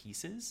interesting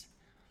pieces.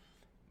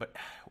 But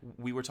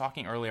we were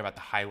talking earlier about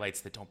the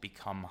highlights that don't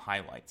become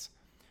highlights.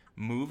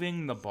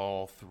 Moving the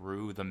ball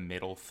through the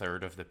middle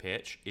third of the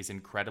pitch is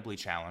incredibly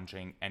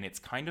challenging, and it's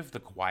kind of the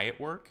quiet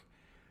work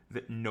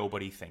that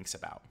nobody thinks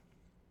about.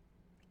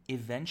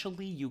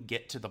 Eventually, you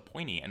get to the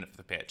pointy end of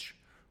the pitch,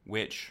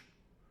 which,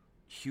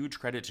 huge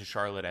credit to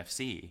Charlotte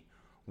FC,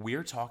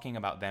 we're talking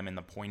about them in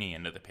the pointy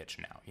end of the pitch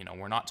now. You know,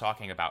 we're not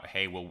talking about,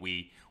 hey, will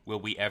we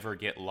ever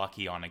get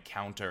lucky on a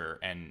counter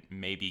and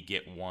maybe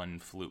get one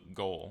fluke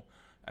goal?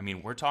 I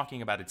mean, we're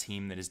talking about a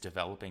team that is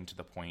developing to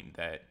the point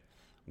that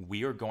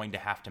we are going to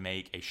have to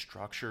make a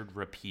structured,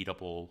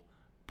 repeatable,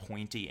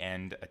 pointy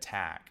end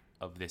attack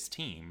of this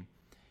team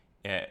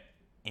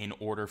in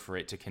order for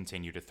it to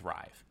continue to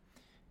thrive.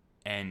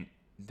 And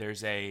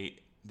there's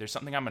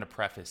something I'm going to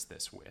preface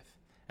this with,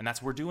 and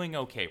that's we're doing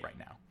okay right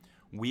now.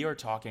 We are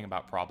talking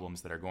about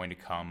problems that are going to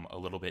come a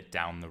little bit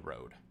down the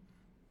road.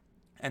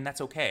 And that's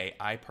okay.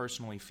 I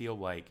personally feel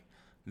like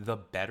the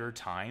better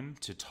time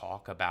to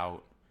talk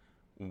about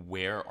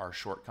where our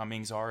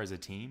shortcomings are as a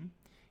team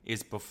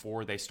is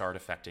before they start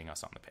affecting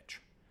us on the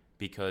pitch.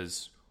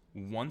 Because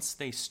once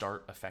they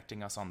start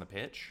affecting us on the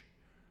pitch,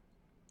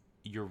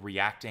 you're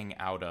reacting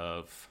out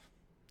of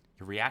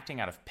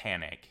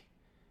panic.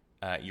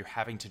 You're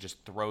having to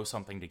just throw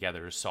something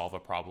together to solve a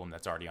problem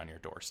that's already on your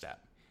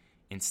doorstep,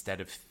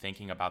 instead of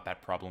thinking about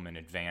that problem in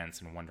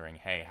advance and wondering,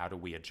 hey, how do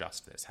we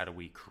adjust this? How do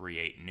we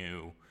create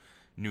new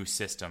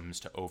systems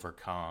to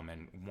overcome?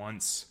 And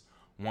once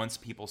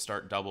people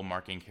start double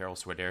marking Karol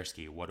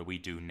Swiderski, what do we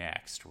do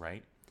next,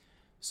 right?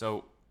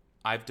 So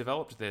I've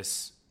developed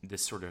this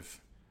sort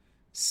of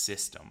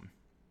system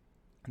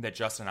that,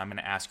 Justin, I'm going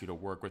to ask you to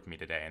work with me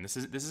today. And this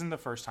isn't the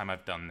first time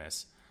I've done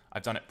this.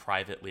 I've done it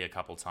privately a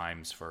couple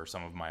times for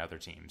some of my other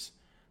teams.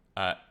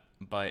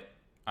 But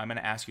I'm going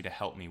to ask you to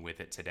help me with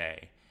it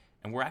today.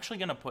 And we're actually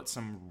going to put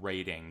some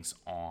ratings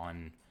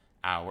on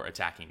our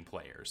attacking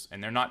players.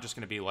 And they're not just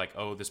going to be like,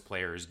 oh, this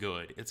player is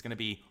good. It's going to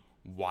be,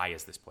 why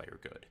is this player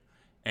good?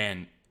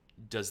 And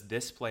does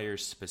this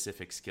player's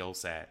specific skill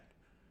set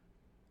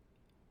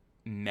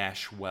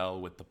mesh well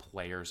with the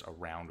players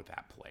around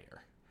that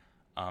player?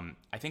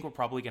 I think we're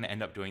probably going to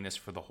end up doing this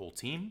for the whole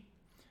team.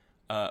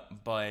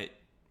 But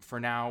for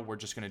now, we're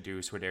just going to do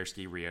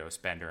Swiderski, Rios,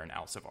 Bender, and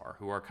Alcivar,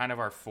 who are kind of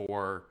our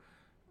four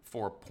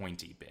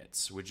pointy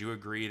bits. Would you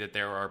agree that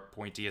there are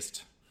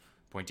pointiest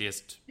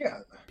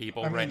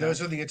people? I mean, right those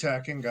now? are the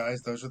attacking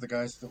guys. Those are the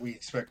guys that we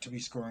expect to be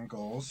scoring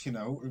goals. You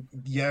know,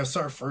 yes,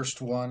 our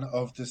first one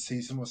of this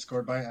season was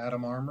scored by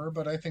Adam Armour,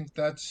 but I think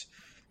that's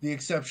the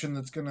exception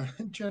that's going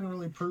to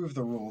generally prove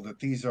the rule that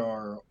these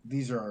are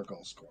our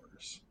goal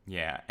scorers.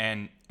 Yeah,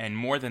 and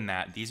more than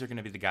that, these are going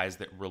to be the guys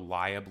that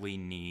reliably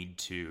need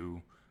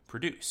to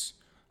produce,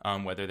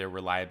 whether they're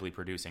reliably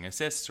producing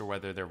assists or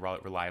whether they're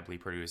reliably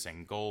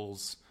producing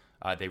goals.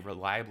 They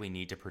reliably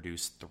need to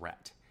produce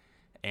threat.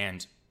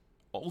 And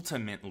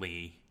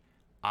ultimately,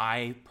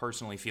 I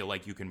personally feel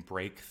like you can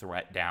break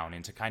threat down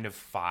into kind of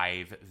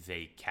 5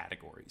 vague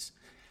categories.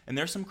 And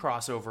there's some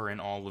crossover in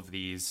all of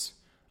these,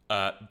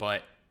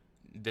 but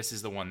this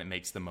is the one that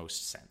makes the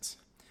most sense.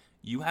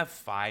 You have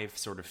 5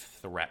 sort of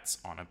threats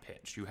on a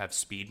pitch. You have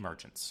speed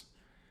merchants.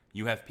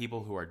 You have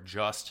people who are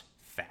just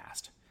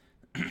fast.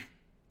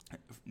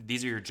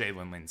 These are your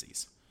Jalen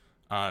Lindsays,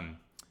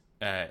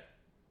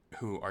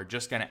 who are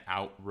just going to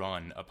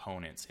outrun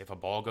opponents. If a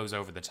ball goes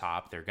over the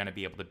top, they're going to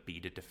be able to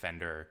beat a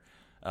defender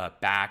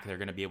back. They're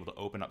going to be able to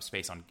open up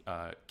space on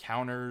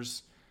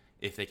counters.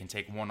 If they can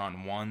take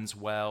one-on-ones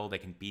well, they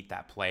can beat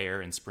that player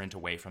and sprint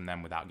away from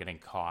them without getting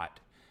caught.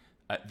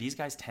 These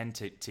guys tend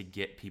to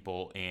get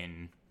people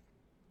in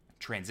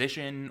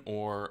transition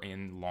or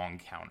in long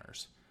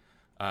counters.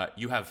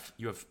 You have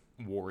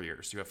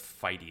warriors. You have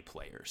fighty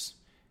players.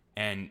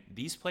 And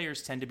these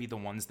players tend to be the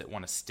ones that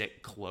want to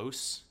stick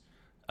close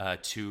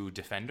to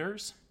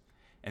defenders,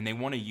 and they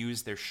want to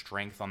use their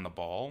strength on the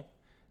ball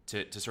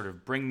to sort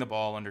of bring the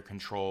ball under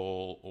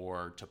control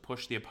or to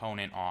push the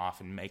opponent off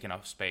and make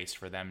enough space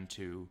for them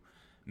to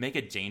make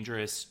a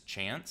dangerous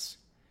chance,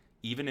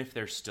 even if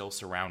they're still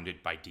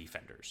surrounded by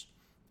defenders.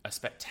 A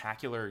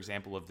spectacular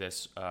example of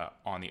this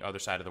on the other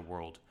side of the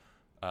world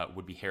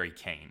would be Harry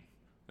Kane,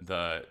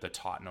 the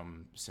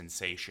Tottenham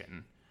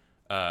sensation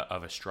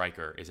of a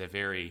striker. Is a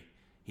very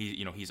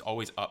he's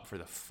always up for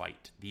the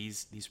fight.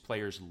 These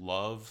players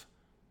love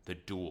the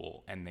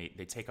duel, and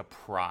they take a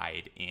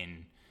pride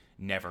in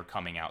never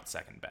coming out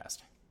second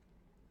best.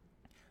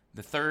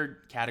 The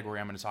third category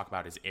I'm going to talk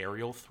about is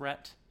aerial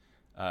threat,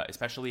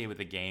 especially with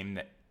a game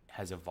that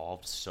has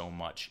evolved so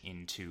much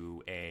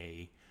into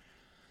a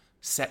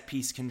set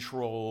piece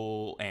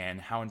control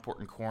and how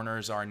important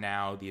corners are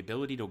now. The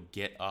ability to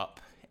get up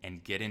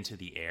and get into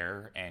the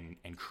air and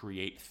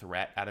create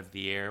threat out of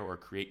the air or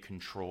create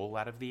control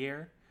out of the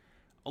air.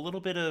 A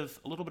little bit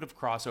of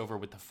crossover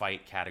with the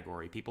fight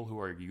category. People who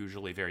are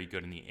usually very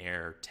good in the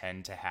air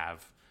tend to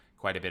have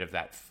quite a bit of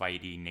that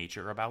fighty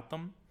nature about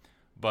them,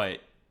 but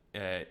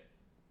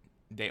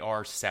they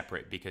are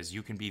separate because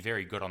you can be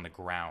very good on the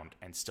ground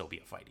and still be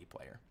a fighty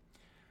player.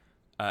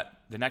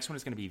 The next one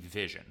is going to be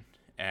vision,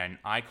 and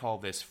I call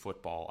this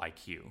football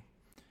IQ,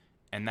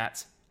 and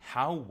that's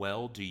how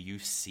well do you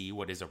see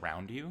what is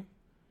around you,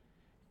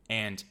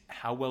 and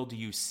how well do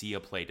you see a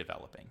play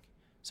developing.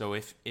 So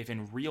if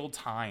in real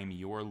time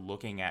you're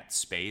looking at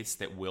space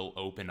that will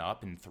open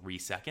up in 3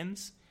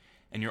 seconds,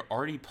 and you're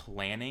already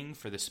planning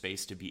for the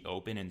space to be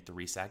open in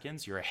 3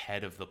 seconds, you're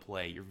ahead of the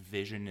play. Your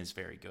vision is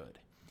very good.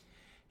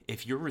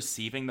 If you're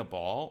receiving the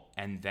ball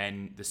and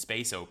then the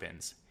space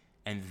opens,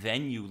 and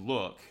then you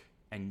look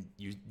and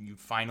you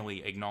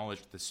finally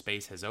acknowledge the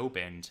space has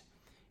opened,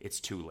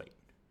 it's too late.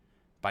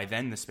 By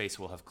then, the space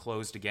will have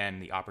closed again.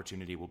 The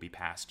opportunity will be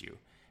past you.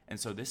 And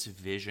so this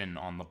vision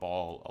on the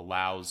ball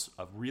allows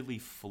a really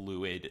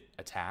fluid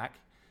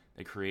attack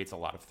that creates a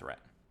lot of threat.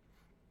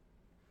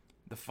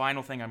 The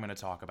final thing I'm going to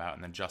talk about,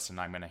 and then Justin,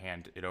 I'm going to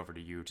hand it over to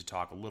you to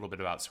talk a little bit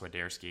about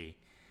Swiderski,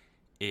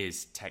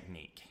 is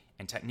technique.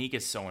 And technique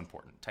is so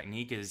important.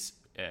 Technique is,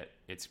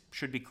 it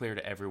should be clear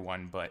to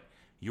everyone, but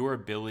your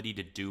ability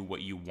to do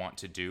what you want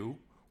to do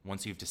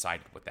once you've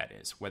decided what that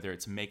is, whether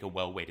it's make a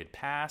well-weighted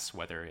pass,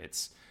 whether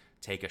it's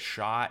take a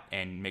shot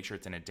and make sure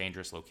it's in a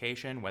dangerous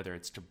location, whether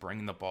it's to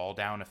bring the ball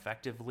down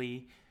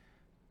effectively,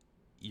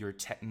 your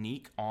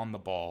technique on the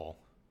ball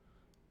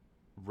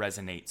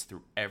resonates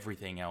through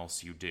everything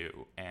else you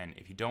do. And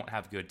if you don't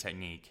have good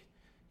technique,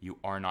 you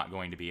are not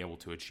going to be able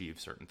to achieve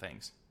certain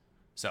things.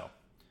 So,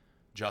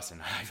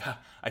 Justin,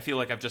 I feel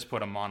like I've just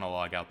put a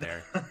monologue out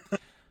there.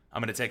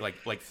 I'm going to take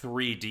like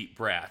 3 deep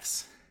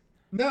breaths.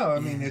 No, I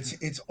mean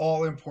it's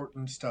all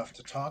important stuff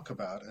to talk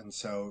about. And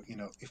so,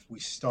 if we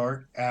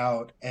start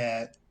out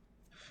at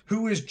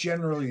who is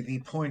generally the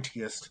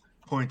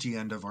pointy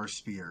end of our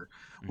spear,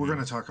 we're going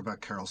to talk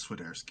about Karol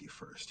Swiderski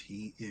first.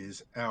 He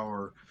is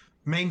our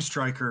main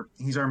striker.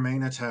 He's our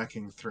main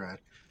attacking threat.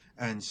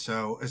 And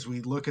so as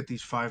we look at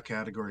these 5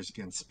 categories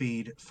again,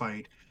 speed,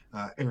 fight,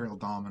 aerial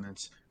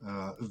dominance,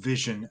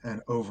 vision,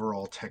 and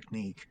overall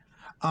technique.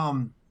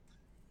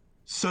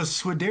 So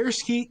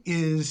Swiderski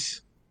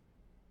is,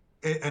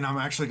 and I'm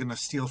actually going to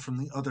steal from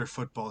the other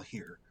football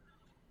here.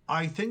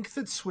 I think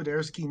that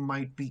Swiderski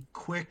might be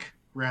quick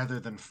rather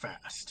than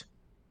fast.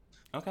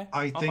 Okay,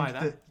 I I'll think buy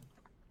that.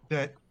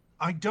 that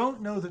I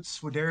don't know that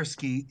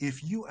Swiderski,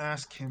 if you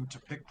ask him to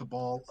pick the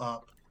ball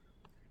up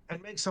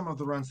and make some of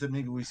the runs that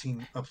maybe we've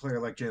seen a player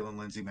like Jalen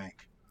Lindsey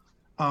make,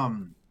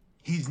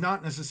 he's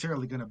not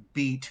necessarily going to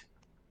beat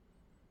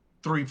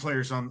 3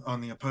 players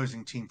on the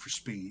opposing team for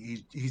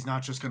speed. He's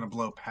not just going to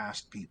blow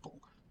past people.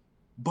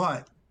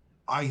 But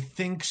I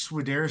think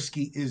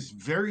Swiderski is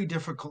very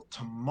difficult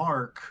to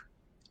mark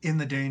in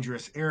the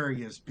dangerous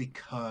areas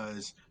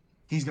because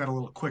he's got a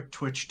little quick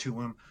twitch to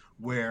him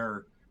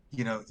where,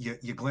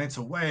 you glance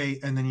away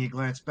and then you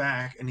glance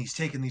back and he's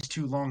taking these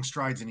 2 long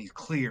strides and he's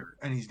clear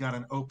and he's got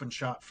an open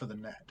shot for the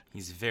net.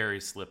 He's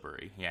very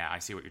slippery. Yeah, I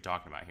see what you're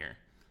talking about here.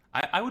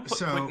 I would put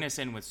quickness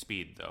in with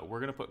speed, though. We're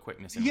going to put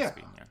quickness in with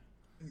speed, yeah.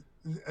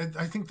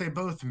 I think they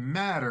both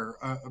matter.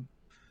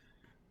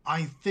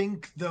 I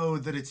think, though,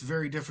 that it's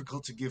very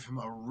difficult to give him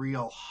a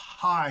real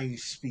high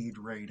speed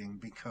rating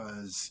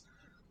because,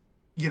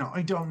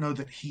 I don't know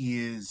that he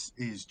is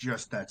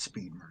just that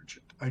speed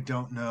merchant. I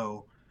don't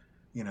know,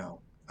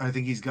 I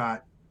think he's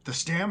got the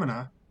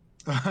stamina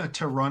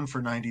to run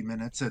for 90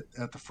 minutes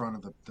at the front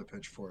of the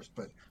pitch for us.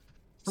 But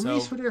for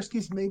me,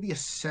 Swiderski's maybe a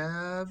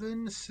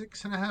 7,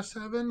 6.5,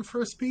 7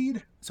 for a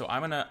speed. So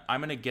I'm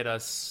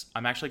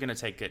actually gonna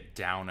take it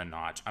down a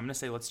notch. I'm gonna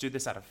say let's do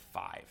this out of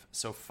 5.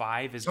 So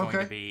 5 is going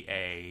to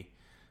be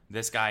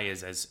this guy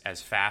is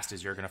as fast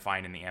as you're gonna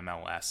find in the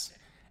MLS.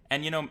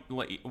 And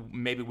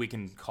maybe we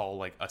can call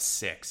like a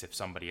 6 if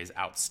somebody is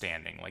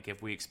outstanding. Like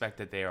if we expect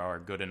that they are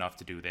good enough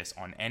to do this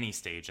on any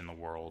stage in the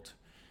world,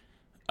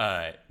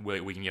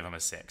 we can give them a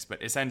 6.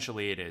 But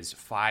essentially, it is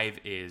 5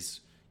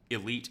 is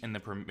elite in the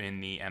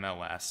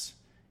MLS,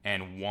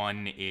 and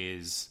 1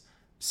 is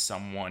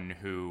someone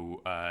who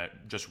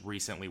just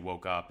recently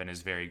woke up and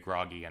is very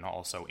groggy and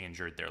also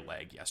injured their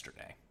leg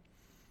yesterday.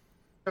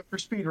 For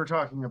speed, we're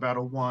talking about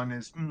a 1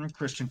 is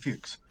Christian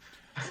Fuchs.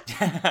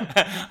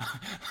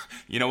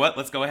 You know what?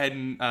 Let's go ahead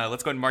and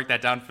mark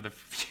that down for the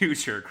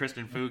future.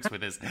 Christian Fuchs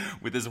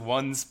with his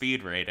 1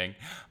 speed rating.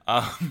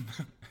 I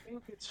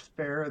think it's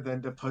fair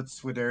then to put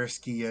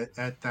Swiderski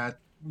at that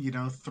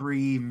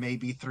 3,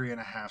 maybe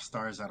 3.5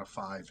 stars out of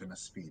 5 in a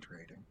speed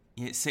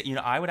rating.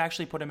 I would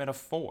actually put him at a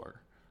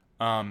 4.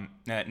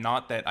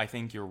 Not that I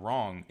think you're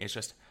wrong. It's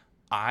just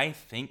I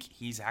think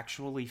he's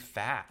actually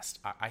fast.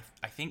 I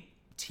think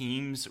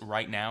teams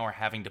right now are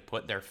having to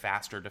put their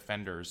faster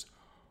defenders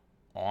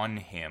on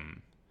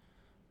him.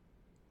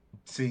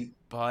 See,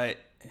 but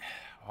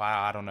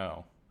wow, I don't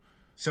know.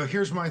 So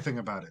here's my thing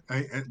about it.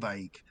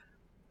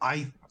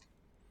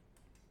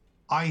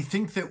 I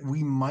think that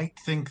we might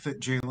think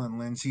that Jalen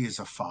Lindsey is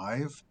a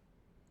 5.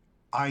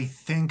 I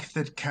think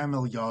that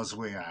Kamil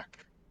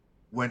Jozwiak,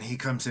 when he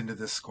comes into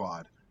this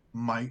squad,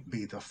 might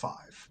be the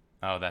 5.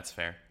 Oh, that's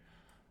fair.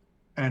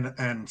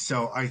 And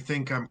so I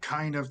think I'm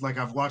kind of like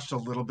I've watched a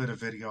little bit of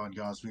video on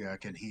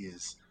Goswiak, and he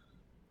is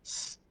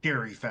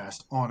scary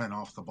fast on and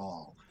off the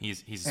ball.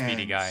 He's a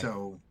speedy And guy.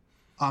 so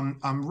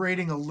I'm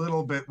rating a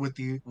little bit with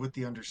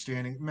the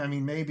understanding. I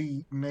mean,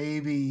 maybe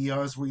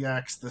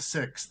Goswiak's the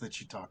six that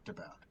you talked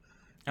about,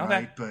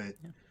 Okay. right?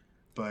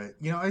 But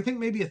you know, I think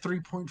maybe a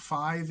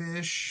 3.5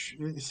 ish,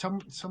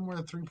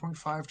 somewhere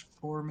 3.5 to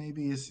 4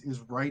 maybe is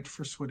right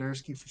for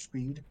Swiderski for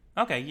speed.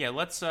 Okay, yeah,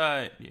 let's do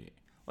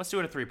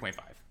it at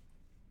 3.5.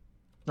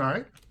 All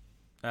right.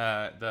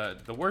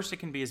 The worst it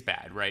can be is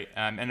bad, right?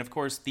 And of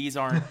course, these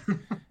aren't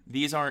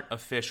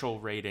official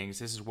ratings.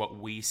 This is what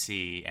we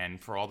see,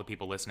 and for all the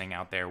people listening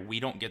out there, we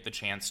don't get the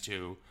chance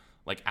to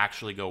like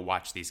actually go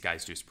watch these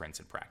guys do sprints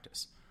in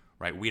practice,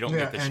 right? We don't Yeah,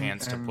 get the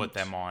chance to and put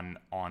them on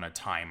a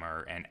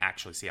timer and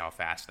actually see how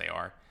fast they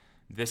are.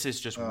 This is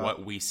just uh,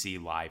 what we see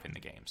live in the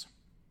games.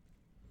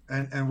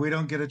 and we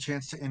don't get a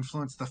chance to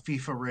influence the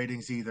FIFA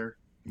ratings either.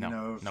 You No,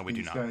 know, no, if we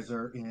do these not. guys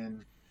are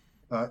in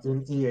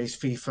EA's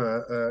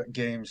FIFA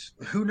games,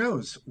 who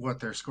knows what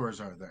their scores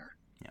are there?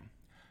 Yeah.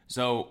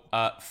 So,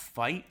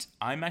 fight.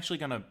 I'm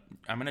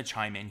gonna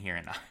chime in here,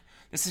 and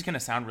this is gonna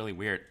sound really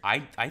weird. I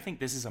think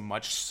this is a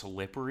much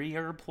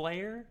slipperier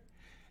player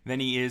than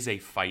he is a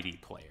fighty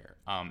player.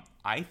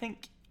 I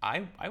think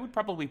I would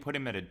probably put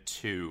him at a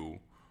 2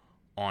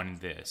 on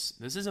this.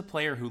 This is a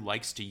player who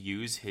likes to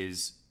use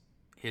his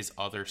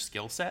other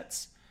skill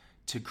sets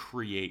to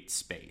create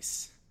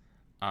space.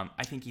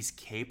 I think he's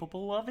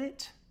capable of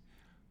it,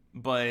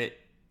 but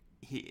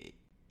he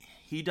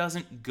he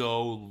doesn't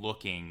go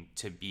looking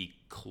to be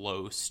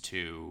close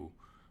to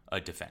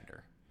a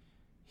defender.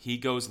 He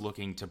goes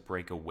looking to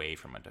break away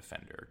from a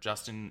defender.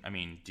 Justin, I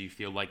mean, do you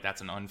feel like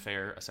that's an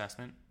unfair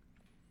assessment?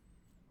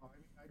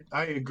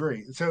 I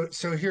agree. So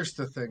here's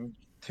the thing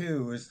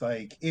too is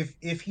like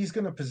if he's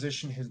going to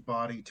position his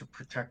body to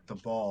protect the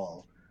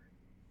ball,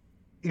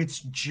 it's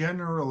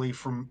generally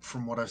from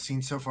what I've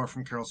seen so far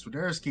from Karol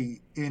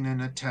Swiderski in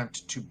an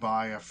attempt to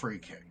buy a free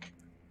kick.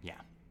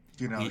 Yeah.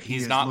 You know, he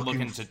He's is not looking.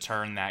 looking to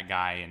turn that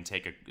guy and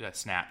take a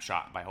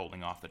snapshot by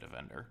holding off the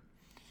defender.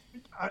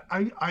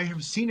 I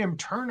have seen him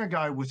turn a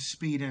guy with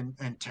speed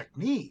and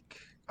technique.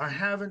 I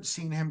haven't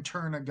seen him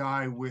turn a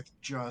guy with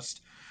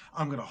just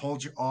I'm going to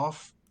hold you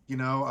off. You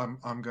know,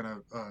 I'm going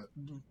to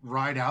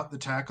ride out the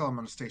tackle. I'm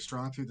going to stay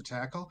strong through the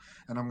tackle,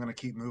 and I'm going to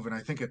keep moving. I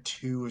think a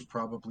 2 is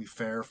probably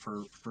fair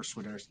for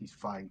Swiderski's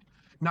fight.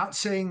 Not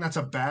saying that's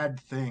a bad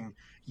thing.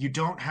 You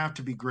don't have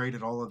to be great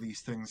at all of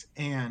these things,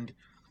 and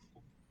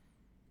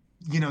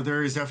you know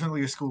there is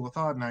definitely a school of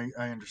thought, and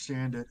I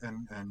understand it,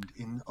 and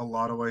in a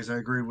lot of ways I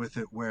agree with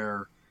it,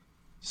 where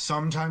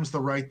sometimes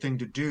the right thing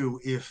to do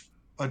if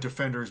a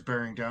defender is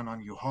bearing down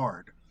on you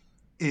hard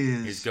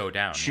Is is go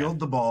down, yeah. shield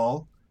the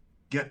ball,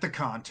 get the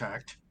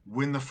contact,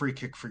 win the free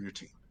kick for your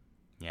team.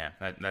 Yeah,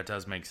 that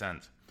does make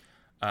sense.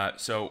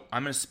 So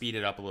I'm going to speed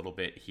it up a little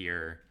bit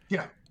here.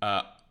 Yeah.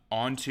 Uh,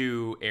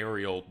 Onto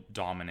aerial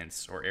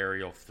dominance or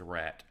aerial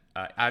threat.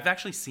 I've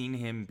actually seen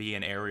him be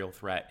an aerial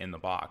threat in the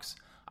box.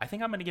 I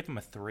think I'm going to give him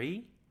a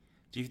 3.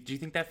 Do you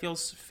think that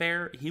feels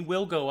fair? He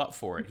will go up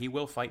for it. He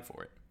will fight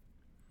for it.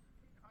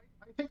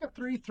 I think a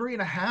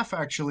 3.5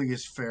 actually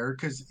is fair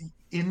because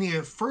in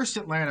the first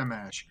Atlanta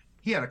match,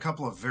 he had a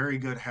couple of very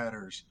good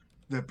headers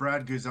that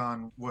Brad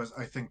Guzan was,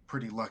 I think,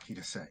 pretty lucky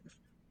to save.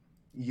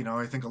 You know,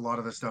 I think a lot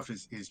of the stuff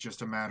is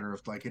just a matter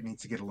of like it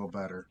needs to get a little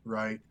better,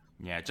 right?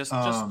 Yeah,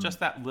 Um, just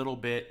that little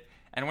bit.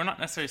 And we're not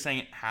necessarily saying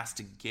it has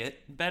to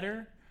get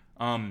better.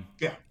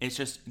 yeah, It's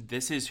just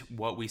this is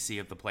what we see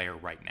of the player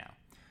right now.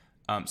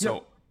 yep,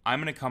 So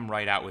I'm going to come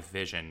right out with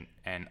vision,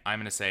 and I'm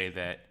going to say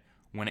that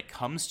when it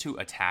comes to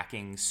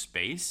attacking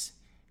space,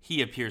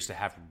 he appears to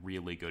have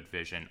really good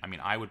vision. I mean,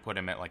 I would put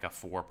him at like a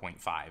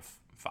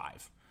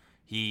 4.55.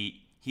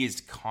 He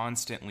is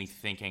constantly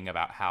thinking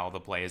about how the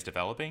play is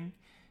developing,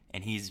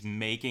 and he's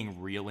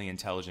making really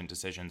intelligent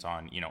decisions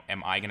on,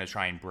 am I going to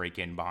try and break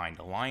in behind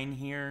the line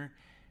here?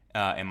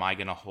 Am I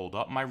going to hold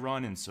up my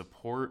run and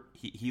support?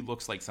 He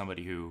looks like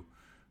somebody who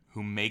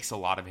makes a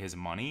lot of his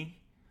money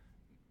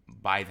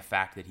by the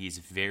fact that he's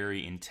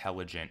very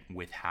intelligent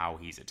with how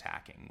he's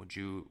attacking. Would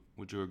you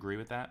agree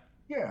with that?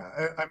 yeah.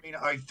 I mean,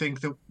 I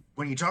think that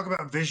when you talk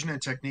about vision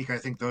and technique, I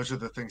think those are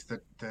the things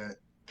that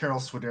Karol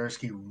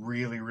Swiderski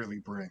really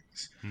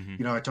brings. Mm-hmm.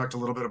 You know, I talked a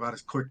little bit about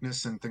his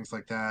quickness and things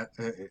like that.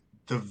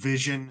 The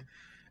vision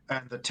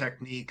and the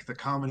technique, the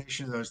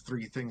combination of those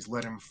three things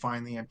let him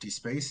find the empty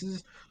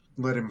spaces,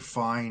 let him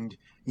find,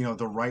 you know,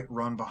 the right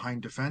run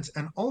behind defense,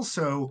 and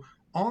also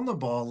on the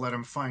ball, let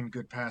him find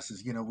good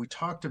passes. You know, we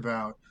talked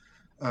about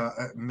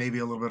maybe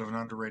a little bit of an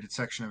underrated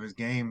section of his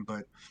game,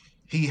 but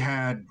he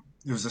had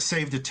it was a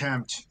saved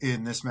attempt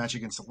in this match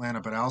against Atlanta,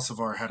 but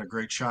Alcivar had a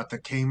great shot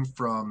that came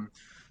from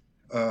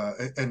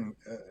and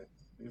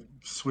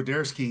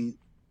Swiderski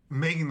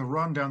making the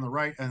run down the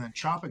right and then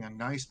chopping a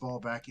nice ball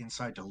back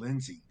inside to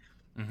Lindsay.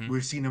 Mm-hmm.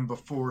 We've seen him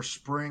before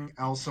spring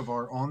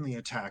Alcivar on the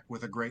attack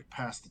with a great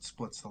pass that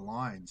splits the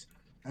lines.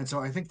 And so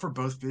I think for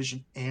both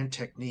vision and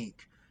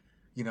technique,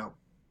 you know,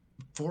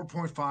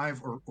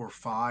 4.5 or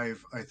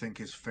 5, I think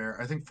is fair.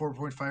 I think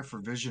 4.5 for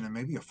vision and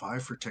maybe a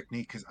 5 for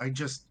technique because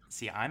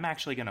See, I'm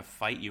actually going to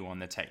fight you on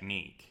the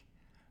technique.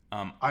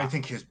 Um, I I,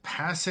 think his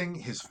passing,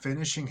 his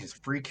finishing, his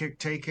free kick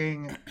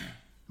taking,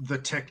 the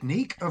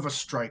technique of a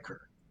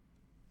striker,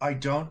 I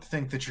don't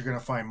think that you're going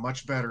to find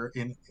much better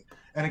in.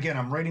 And again,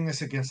 I'm rating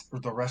this against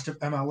the rest of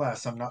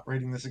MLS. I'm not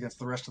rating this against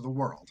the rest of the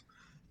world.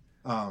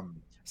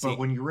 But See,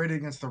 when you rate it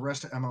against the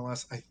rest of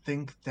MLS, I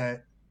think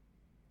that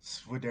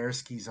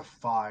Swiderski's a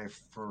 5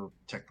 for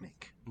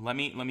technique. let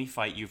me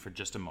fight you for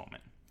just a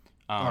moment.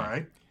 All Um,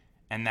 right.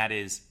 and that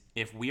is,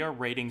 if we are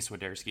rating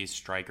Swiderski's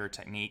striker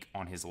technique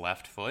on his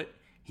left foot,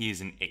 he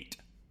is an 8.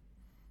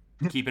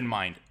 Keep in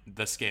mind,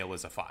 the scale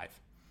is a 5.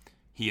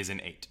 He is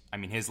an 8. I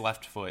mean, his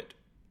left foot,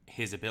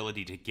 his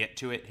ability to get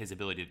to it, his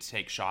ability to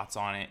take shots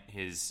on it,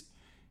 his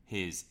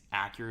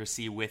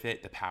accuracy with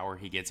it, the power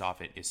he gets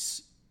off it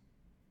is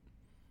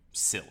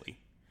silly.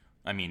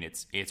 I mean,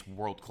 it's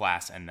world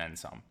class and then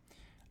some.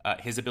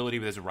 His ability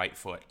with his right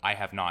foot, I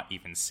have not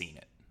even seen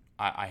it.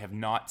 I have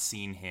not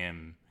seen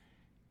him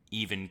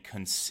even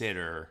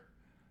consider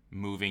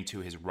moving to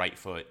his right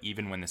foot,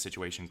 even when the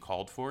situation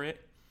called for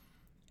it,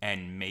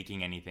 and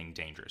making anything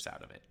dangerous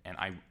out of it. And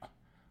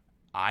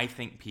I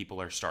think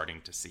people are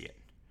starting to see it.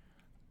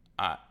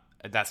 Uh,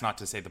 that's not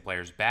to say the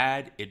player's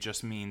bad. It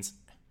just means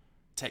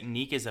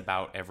technique is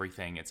about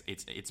everything.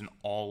 It's an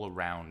all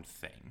around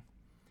thing,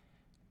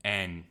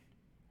 and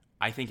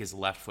I think his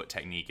left foot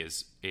technique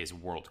is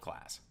world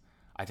class.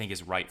 I think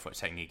his right foot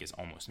technique is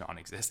almost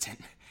non-existent.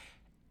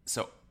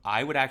 So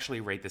I would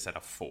actually rate this at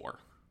a 4,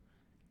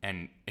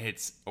 and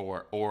it's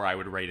or I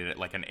would rate it at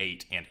like an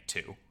 8 and a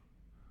 2.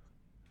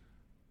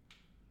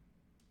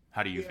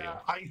 How do you Yeah,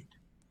 feel?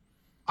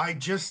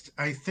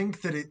 I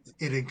think that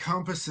it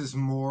encompasses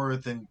more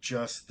than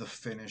just the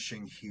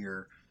finishing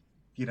here.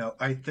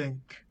 I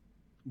think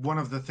one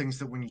of the things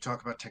that when you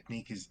talk about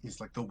technique is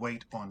like the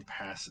weight on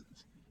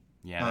passes.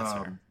 Yeah, that's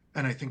fair.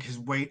 And I think his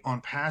weight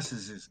on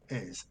passes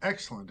is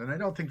excellent, and I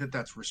don't think that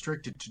that's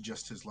restricted to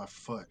just his left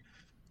foot.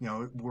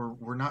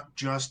 We're not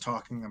just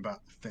talking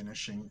about the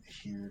finishing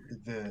here.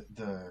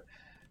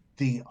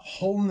 The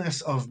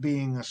wholeness of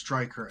being a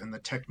striker and the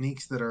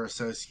techniques that are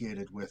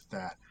associated with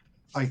that.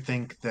 I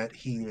think that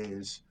he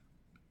is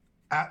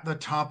at the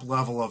top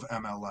level of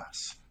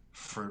MLS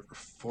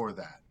for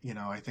that.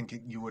 I think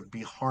you would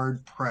be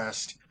hard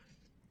pressed.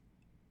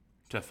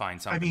 To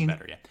find I something mean,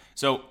 better, yeah.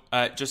 So,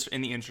 just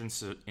in the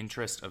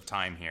interest of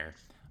time here,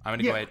 I'm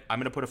gonna go yeah, ahead. I'm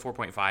gonna put a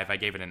 4.5. I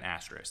gave it an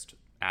asterisk,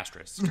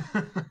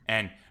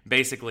 and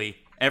basically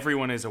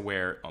everyone is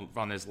aware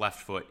on his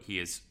left foot he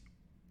is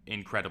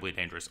incredibly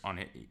dangerous. On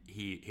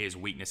his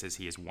weaknesses,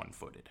 he is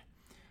one-footed.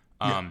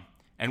 yeah.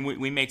 And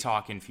we may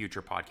talk in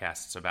future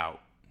podcasts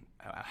about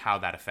how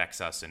that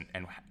affects us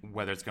and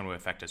whether it's going to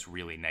affect us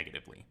really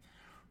negatively.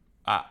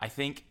 I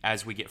think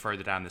as we get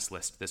further down this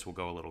list, this will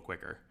go a little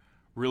quicker.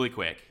 Really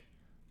quick,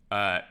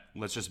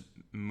 let's just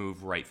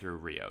move right through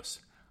Rios.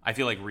 I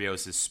feel like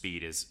Rios'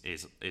 speed is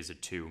a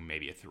 2,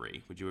 maybe a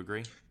 3. Would you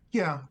agree?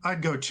 Yeah,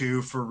 I'd go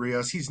 2 for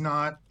Rios. He's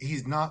not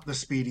the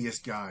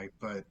speediest guy,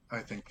 but I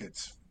think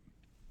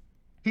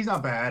he's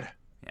not bad.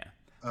 Yeah.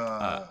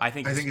 I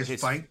think I think his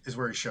his fight is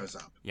where he shows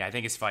up. yeah, I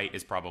think his fight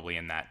is probably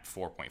in that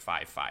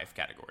 4.55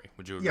 category.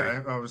 Would you agree?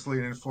 Yeah, I was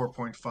leaning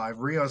 4.5.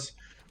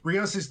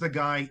 Rios is the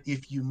guy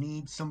if you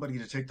need somebody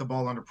to take the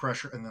ball under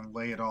pressure and then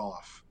lay it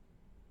off.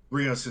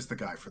 Rios is the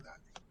guy for that.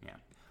 Yeah.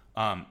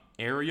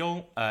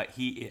 Aerial,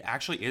 he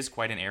actually is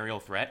quite an aerial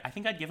threat. I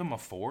think I'd give him a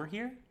 4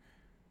 here.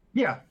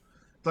 Yeah,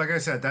 like I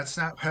said, that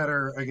snap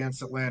header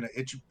against Atlanta,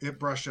 it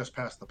brushed just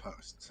past the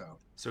post. So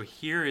So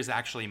here is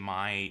actually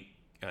my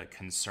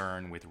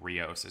concern with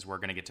Rios is we're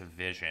going to get to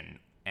vision,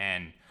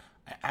 and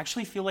I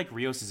actually feel like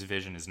Rios'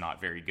 vision is not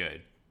very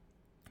good.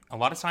 A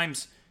lot of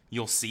times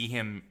you'll see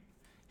him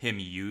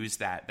use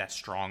that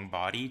strong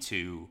body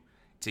to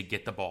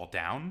get the ball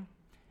down,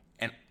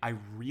 and I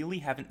really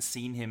haven't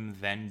seen him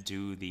then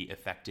do the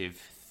effective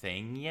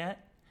thing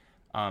yet.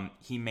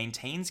 He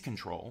maintains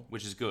control,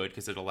 which is good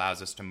because it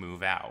allows us to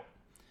move out.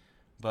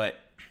 But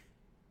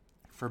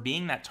for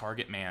being that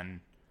target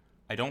man,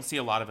 I don't see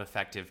a lot of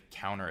effective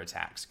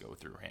counterattacks go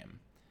through him.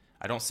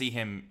 I don't see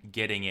him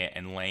getting it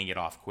and laying it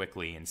off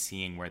quickly and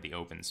seeing where the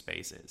open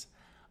space is.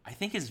 I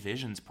think his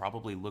vision's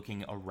probably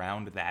looking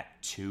around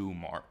that 2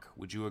 mark.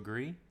 Would you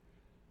agree?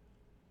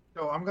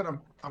 So I'm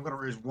gonna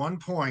raise one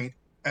point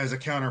as a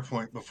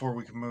counterpoint before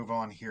we can move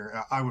on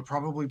here. I would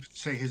probably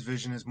say his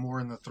vision is more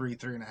in the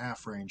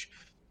 3.5 range.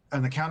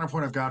 And the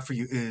counterpoint I've got for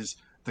you is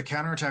the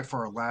counterattack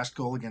for our last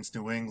goal against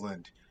New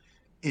England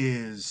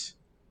is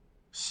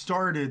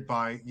started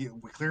by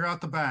we clear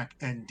out the back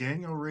and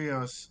Daniel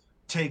Rios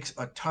takes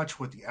a touch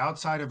with the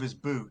outside of his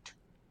boot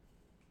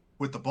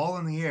with the ball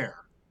in the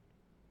air,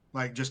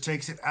 like just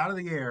takes it out of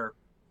the air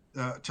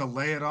to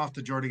lay it off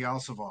to Jordi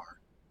Alcivar.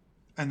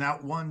 And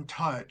that one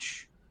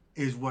touch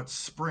is what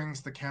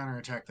springs the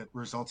counterattack that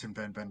results in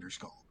Ben Bender's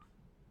goal.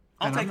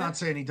 I'll And I'm take not that.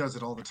 saying he does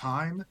it all the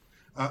time,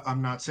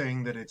 I'm not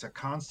saying that it's a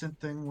constant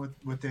thing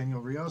with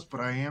Daniel Rios, but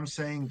I am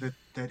saying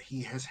that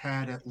he has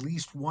had at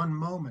least one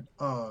moment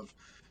of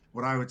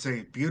what I would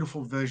say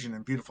beautiful vision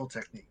and beautiful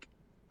technique.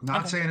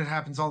 Not Okay. saying it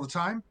happens all the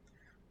time,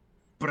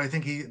 but I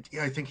think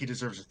he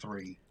deserves a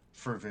 3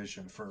 for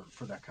vision for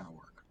that kind of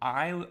work.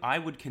 I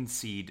would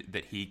concede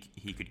that he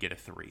could get a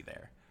 3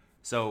 there.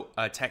 So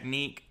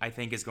technique, I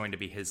think, is going to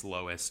be his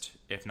lowest,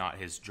 if not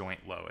his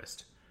joint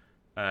lowest.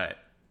 Uh,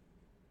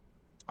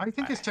 I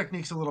think his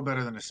technique's a little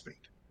better than his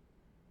speed.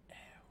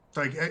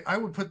 Like I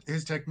would put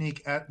his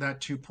technique at that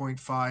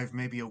 2.5,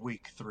 maybe a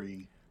weak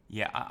 3.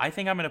 Yeah, I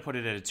think I'm going to put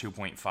it at a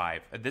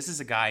 2.5. This is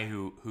a guy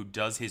who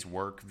does his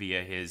work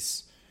via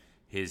his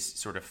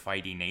sort of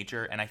fighty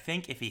nature, and I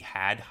think if he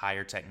had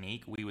higher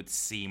technique, we would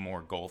see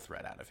more goal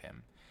threat out of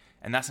him.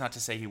 And that's not to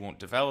say he won't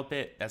develop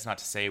it. That's not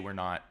to say we're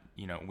not,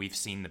 we've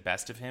seen the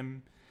best of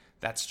him.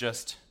 That's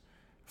just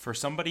for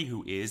somebody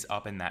who is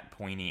up in that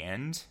pointy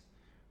end,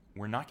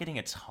 we're not getting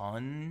a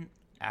ton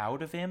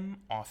out of him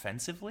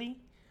offensively.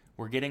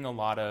 We're getting a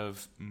lot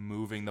of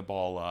moving the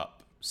ball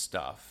up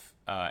stuff.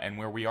 And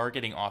where we are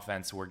getting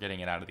offense, we're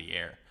getting it out of the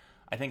air.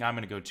 I think I'm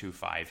going to go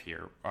 2.5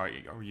 here. Are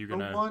you going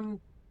to?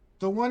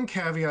 The one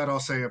caveat I'll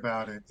say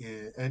about it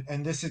is,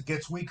 and this it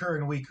gets weaker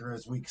and weaker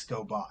as weeks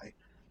go by,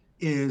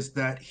 is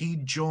that he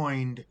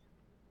joined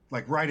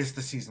like right as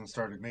the season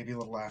started, maybe a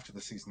little after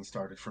the season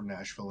started from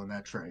Nashville in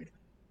that trade.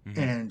 Mm-hmm.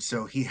 And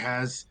so he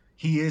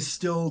is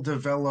still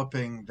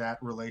developing that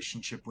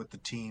relationship with the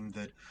team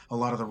that a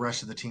lot of the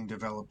rest of the team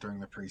developed during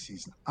the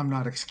preseason. I'm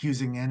not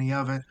excusing any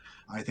of it.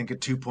 I think a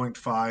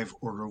 2.5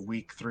 or a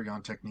week 3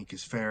 on technique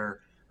is fair.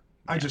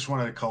 I Yeah. just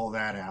wanted to call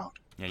that out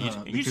Yeah, you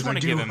just because I want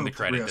to do give him the hope that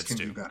credit Rios that's can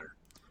do due. better.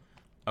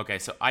 Okay,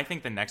 so I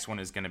think the next one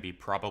is going to be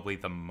probably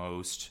the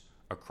most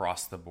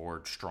across the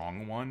board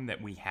strong one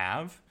that we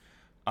have,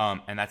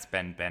 and that's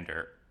Ben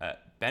Bender.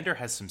 Bender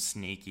has some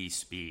sneaky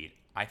speed.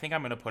 I think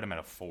I'm going to put him at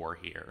a 4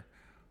 here.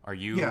 Are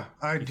Yeah,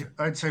 you?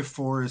 I'd say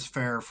 4 is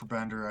fair for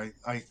Bender.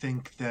 I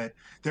think that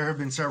there have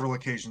been several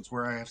occasions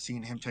where I have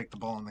seen him take the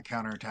ball in the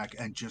counterattack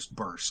and just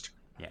burst.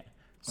 Yeah.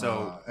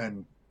 So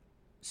And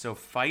so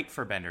fight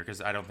for Bender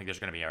because I don't think there's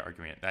going to be an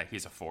argument that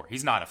he's a 4.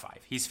 He's not a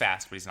 5. He's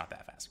fast, but he's not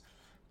that fast.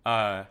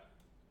 Uh,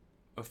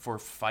 for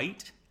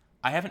fight,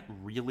 I haven't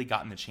really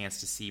gotten the chance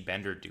to see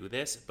Bender do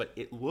this, but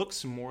it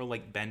looks more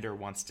like Bender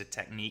wants to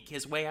technique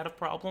his way out of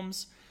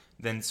problems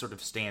than sort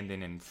of stand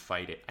in and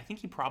fight it. I think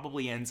he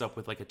probably ends up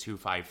with like a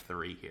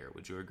 2.53 here.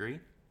 Would you agree?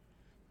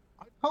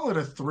 I call it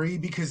a 3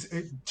 because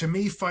to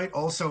me, fight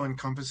also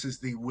encompasses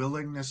the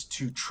willingness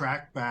to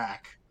track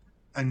back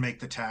and make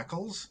the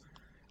tackles.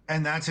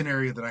 And that's an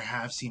area that I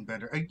have seen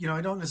Bender.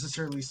 I don't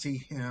necessarily see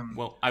him.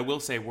 Well, I will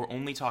say we're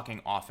only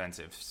talking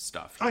offensive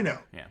stuff I here. know,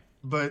 Yeah.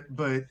 but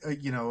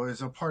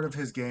as a part of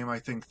his game, I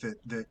think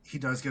that he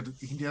does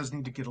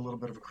need to get a little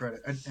bit of a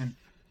credit, and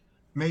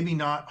maybe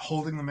not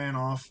holding the man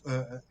off,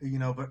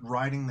 but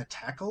riding the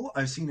tackle.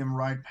 I've seen him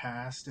ride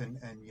past and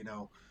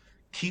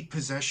keep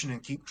possession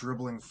and keep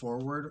dribbling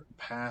forward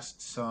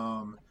past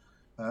some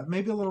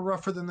maybe a little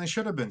rougher than they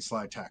should have been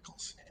slide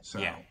tackles. So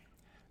Yeah.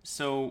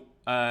 So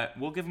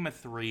we'll give him a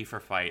 3 for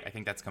fight. I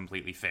think that's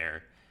completely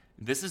fair.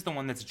 This is the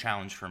one that's a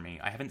challenge for me.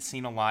 I haven't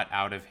seen a lot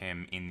out of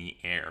him in the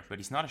air, but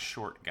he's not a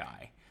short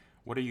guy.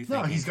 What are you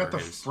no, thinking he's got for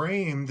the his?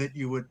 frame that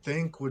you would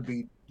think would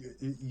be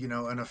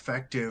an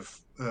effective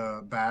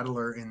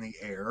battler in the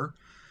air.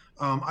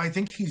 I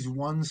think he's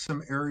won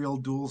some aerial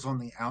duels on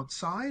the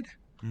outside,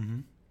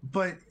 Mm-hmm.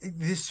 but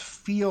this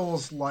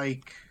feels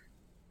like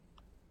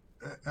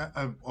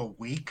a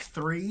week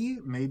 3,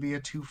 maybe a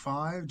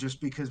 2.5,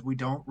 just because we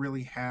don't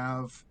really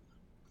have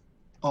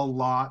a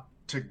lot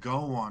to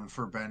go on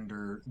for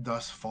Bender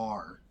thus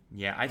far.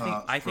 Yeah,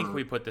 I think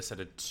we For put this at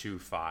a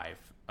 2.5.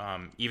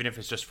 Even if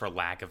it's just for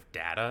lack of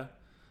data,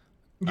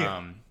 Yeah,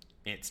 um,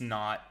 it's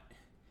not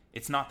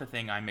the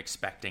thing I'm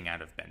expecting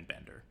out of Ben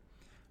Bender.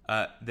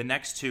 The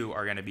next two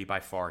are going to be by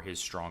far his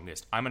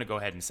strongest. I'm going to go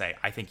ahead and say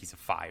I think he's a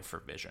 5 for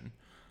vision.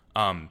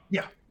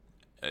 yeah,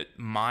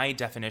 My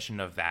definition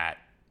of that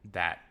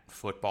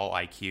football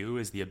IQ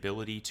is the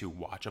ability to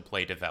watch a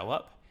play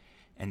develop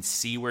and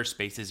see where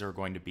spaces are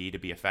going to be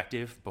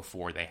effective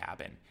before they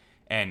happen.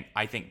 And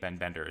I think Ben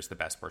Bender is the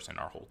best person in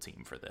our whole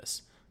team for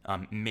this.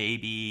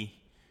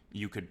 Maybe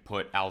you could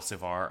put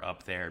Alcivar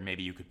up there.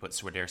 Maybe you could put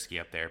Swiderski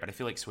up there. But I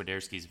feel like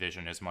Swiderski's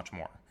vision is much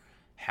more,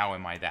 how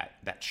am I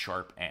that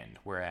sharp end?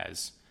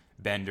 Whereas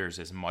Bender's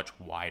is much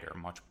wider,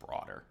 much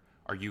broader.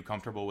 Are you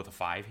comfortable with a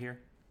 5 here?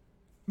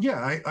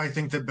 yeah. I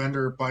think that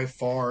Bender by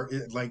far,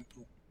 like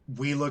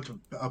we looked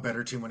a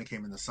better team when he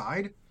came in the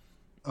side.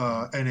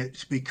 And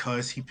it's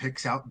because he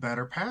picks out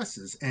better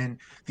passes. And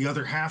the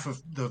other half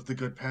of the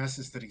good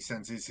passes that he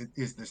sends is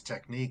this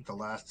technique, the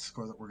last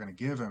score that we're going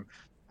to give him.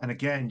 And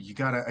again, you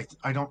gotta.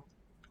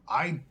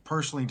 I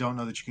personally don't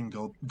know that you can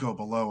go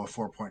below a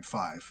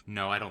 4.5.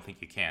 No, I don't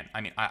think you can.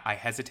 I mean, I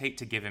hesitate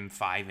to give him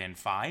 5 and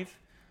 5,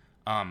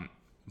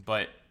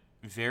 but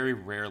very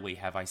rarely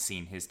have I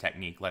seen his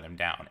technique let him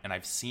down. And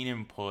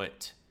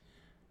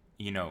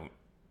you know,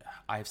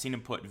 I've seen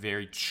him put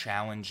very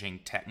challenging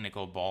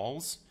technical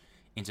balls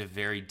into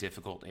very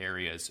difficult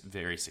areas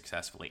very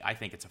successfully. I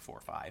think it's a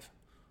 4-5.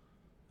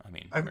 I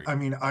mean, I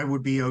mean, I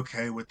would be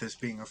okay with this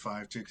being a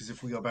 5 too, because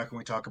if we go back and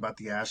we talk about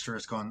the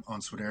asterisk on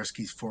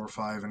Swiderski's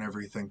 4-5 and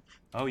everything,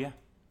 oh yeah,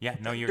 yeah.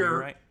 No, you're Bender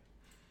right.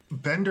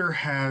 Bender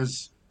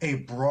has a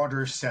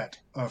broader set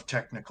of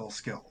technical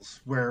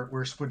skills, where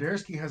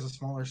Swiderski has a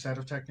smaller set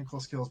of technical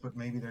skills, but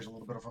maybe there's a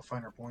little bit of a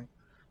finer point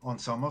on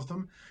some of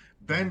them.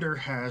 Bender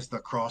has the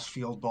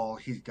crossfield ball.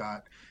 He's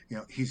got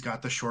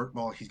the short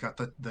ball. He's got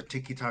the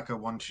tiki taka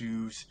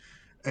 1-2s,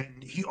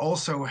 and he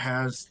also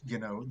has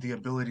the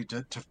ability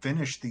to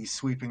finish these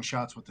sweeping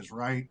shots with his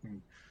right,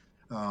 and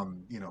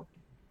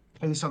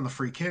pace on the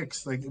free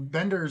kicks. Like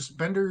Bender's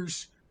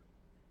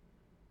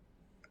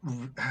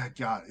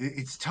God,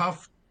 it's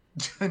tough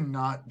to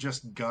not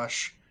just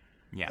gush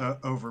Yeah,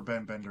 over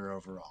Ben Bender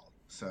overall.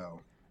 So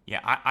yeah.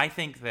 I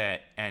think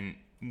that, and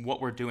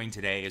what we're doing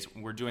today is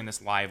we're doing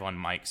this live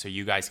on mic, so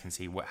you guys can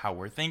see how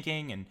we're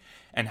thinking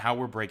and how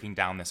we're breaking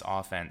down this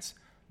offense.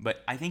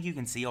 But I think you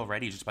can see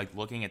already just by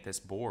looking at this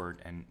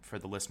board, and for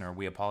the listener,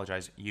 we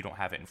apologize you don't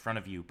have it in front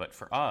of you, but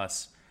for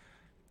us,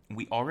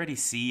 we already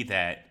see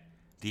that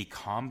the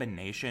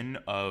combination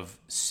of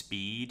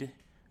speed,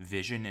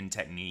 vision, and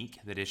technique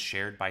that is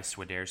shared by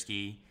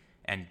Swiderski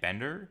and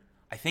Bender,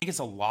 I think is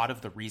a lot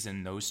of the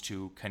reason those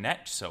two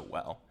connect so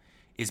well,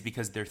 is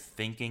because they're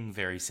thinking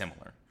very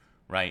similar,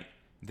 right?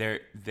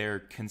 They're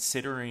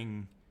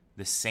considering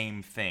the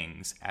same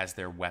things as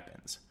their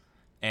weapons.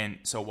 And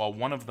so while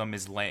one of them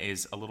is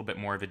a little bit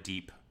more of a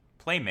deep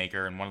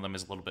playmaker and one of them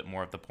is a little bit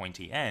more of the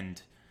pointy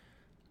end,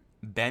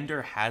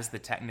 Bender has the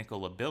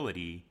technical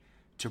ability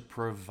to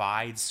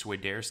provide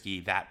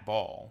Swiderski that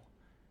ball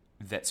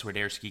that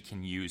Swiderski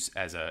can use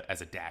as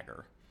a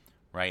dagger,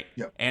 right?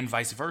 Yep. And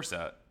vice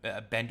versa.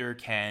 Bender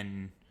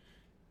can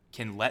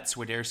let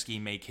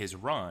Swiderski make his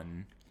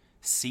run,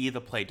 see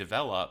the play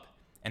develop,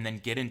 and then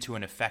get into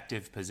an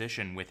effective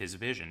position with his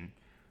vision.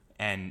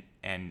 And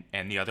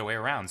the other way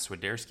around,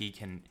 Swiderski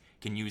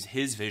can use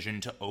his vision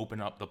to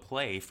open up the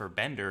play for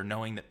Bender,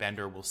 knowing that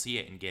Bender will see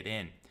it and get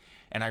in.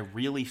 And I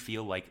really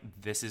feel like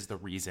this is the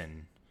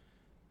reason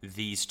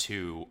these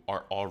two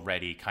are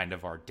already kind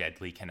of our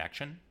deadly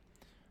connection.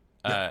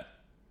 Yeah.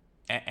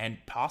 And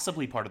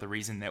possibly part of the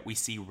reason that we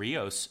see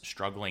Rios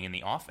struggling in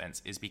the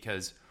offense is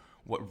because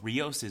what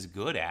Rios is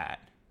good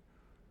at,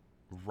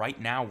 right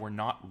now we're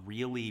not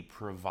really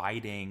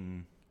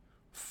providing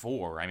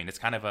for. I mean, it's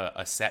kind of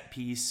a set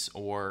piece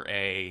or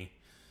an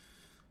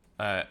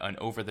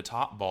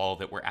over-the-top ball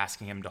that we're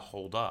asking him to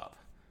hold up.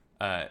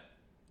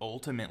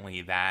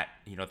 Ultimately, that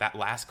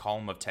last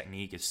column of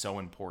technique is so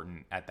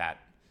important at that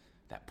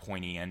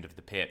pointy end of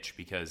the pitch,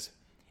 because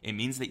it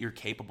means that you're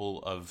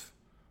capable of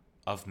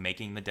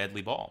making the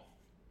deadly ball.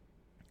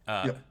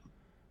 Yep.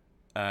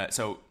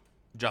 So,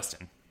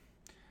 Justin,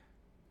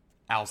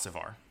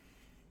 Alcivar.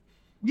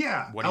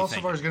 Yeah, What are you Alcivar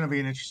is thinking? going to be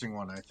an interesting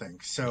one, I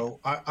think. So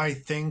I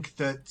think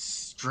that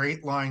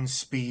straight line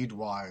speed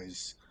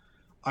wise,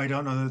 I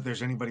don't know that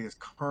there's anybody that's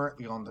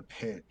currently on the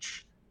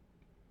pitch.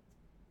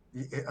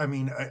 I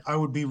mean, I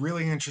would be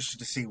really interested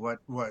to see what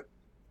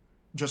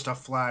just a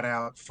flat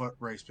out foot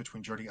race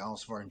between Jordi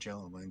Alcivar and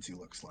Jalen Lindsay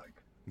looks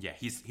like. Yeah,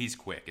 he's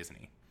quick, isn't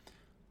he?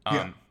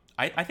 Yeah.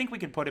 I think we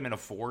could put him in a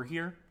 4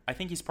 here. I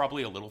think he's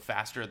probably a little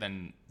faster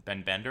than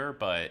Ben Bender,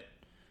 but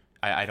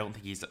I don't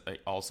think he's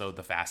also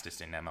the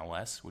fastest in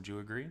MLS. Would you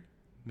agree?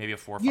 Maybe a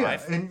 4-5? Yeah,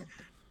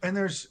 and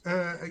there's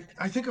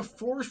I think a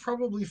 4 is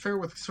probably fair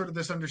with sort of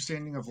this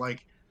understanding of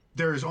like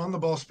there's on the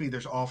ball speed,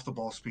 there's off the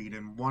ball speed,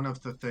 and one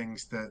of the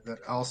things that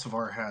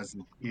Alcivar has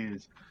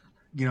is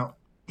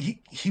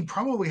he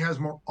probably has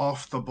more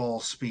off the ball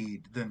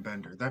speed than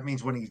Bender. That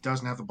means when he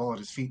doesn't have the ball at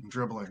his feet and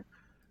dribbling,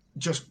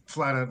 just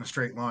flat out in a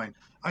straight line.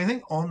 I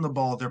think on the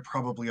ball they're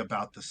probably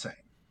about the same.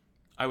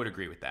 I would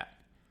agree with that.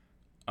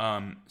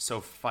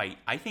 So fight.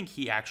 I think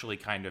he actually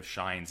kind of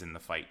shines in the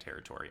fight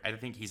territory. I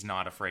think he's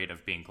not afraid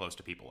of being close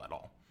to people at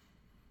all.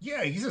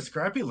 Yeah, he's a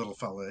scrappy little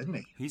fella, isn't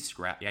he? He's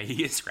scrappy. Yeah,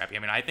 he is scrappy. I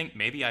mean, I think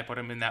maybe I put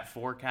him in that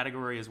 4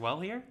 category as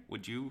well here.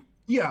 Would you?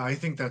 Yeah, I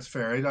think that's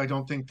fair. I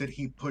don't think that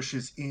he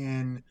pushes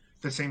in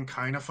the same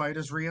kind of fight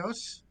as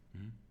Rios.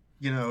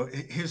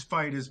 His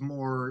fight is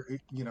more,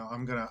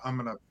 I'm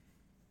gonna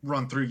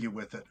run through you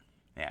with it.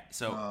 Yeah.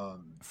 So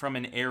from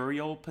an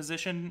aerial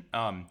position,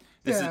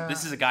 Yeah.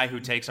 this is a guy who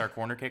takes our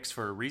corner kicks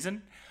for a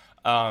reason.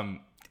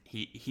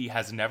 He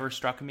has never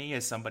struck me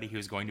as somebody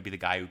who's going to be the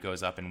guy who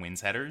goes up and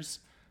wins headers.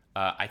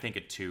 I think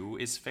a 2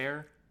 is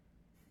fair.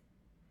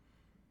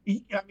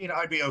 I mean,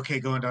 I'd be okay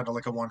going down to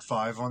like a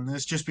 1-5 on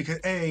this, just because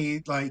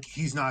like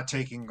he's not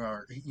taking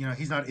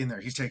he's not in there.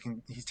 He's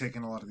taking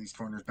a lot of these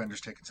corners.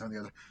 Bender's taking some of the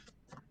other.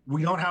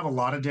 We don't have a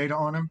lot of data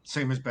on him,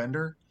 same as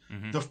Bender.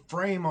 Mm-hmm. The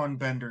frame on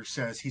Bender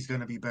says he's going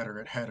to be better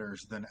at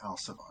headers than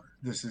Alcivar.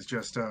 This is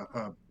just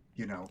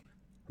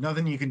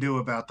nothing you can do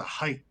about the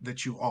height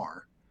that you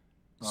are.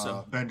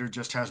 So Bender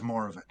just has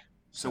more of it.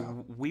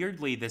 So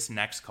weirdly, this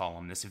next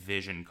column, this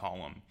vision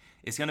column,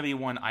 is going to be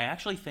one I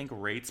actually think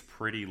rates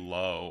pretty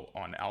low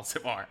on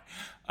Alcivar.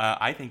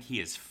 I think he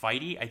is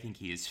fighty, I think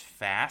he is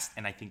fast,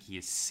 and I think he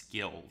is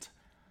skilled.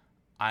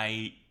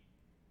 I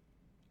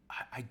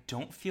I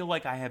don't feel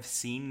like I have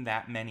seen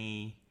that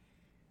many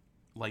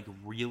like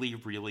really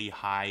really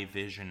high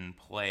vision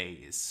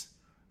plays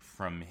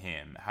from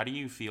him. How do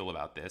you feel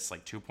about this?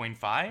 Like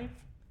 2.5?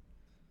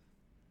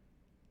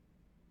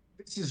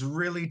 This is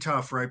really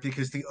tough, right?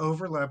 Because the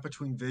overlap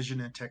between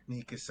vision and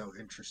technique is so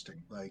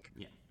interesting. Like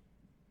Yeah.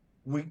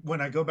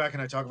 when I go back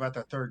and I talk about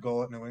that third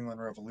goal at New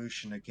England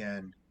Revolution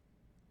again,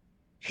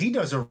 he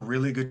does a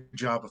really good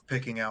job of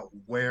picking out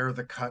where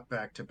the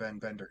cutback to Ben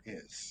Bender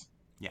is.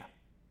 Yeah.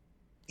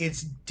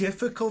 It's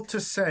difficult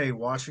to say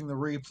watching the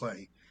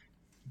replay.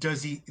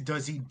 Does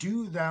he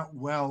do that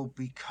well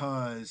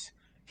because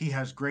he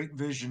has great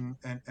vision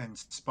and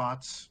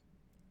spots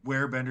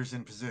where Bender's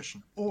in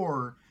position?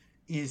 Or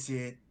is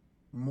it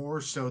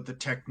more so the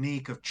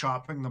technique of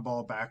chopping the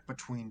ball back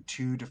between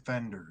two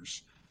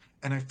defenders?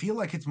 And I feel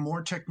like it's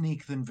more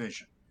technique than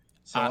vision.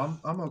 So Uh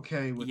I'm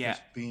okay with yeah.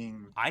 this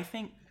being. I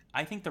think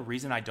I think the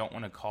reason I don't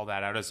want to call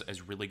that out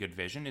as really good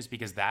vision is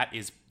because that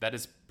is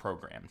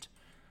programmed,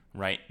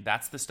 right?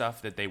 That's the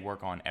stuff that they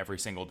work on every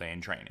single day in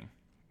training.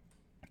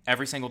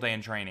 Every single day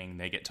in training,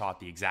 they get taught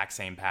the exact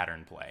same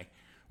pattern play,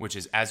 which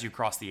is as you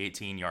cross the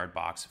 18-yard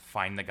box,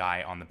 find the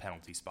guy on the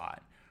penalty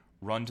spot,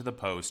 run to the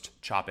post,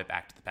 chop it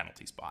back to the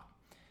penalty spot.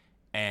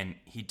 And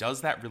he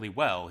does that really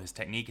well. His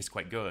technique is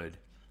quite good,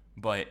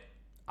 but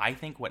I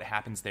think what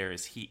happens there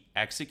is he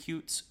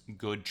executes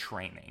good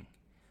training,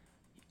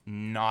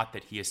 not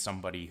that he is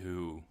somebody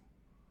who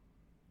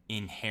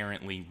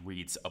inherently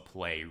reads a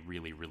play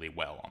really, really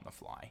well on the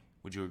fly.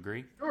 Would you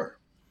agree? Sure.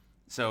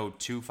 So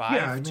two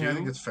Yeah, I five mean, I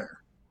think two. it's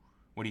fair.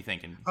 What are you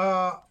thinking?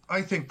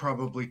 I think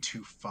probably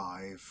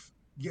 2-5.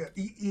 Yeah,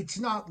 it's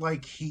not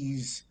like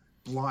he's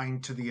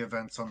blind to the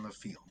events on the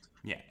field.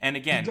 Yeah, and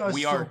He again, does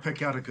we still are.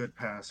 pick out a good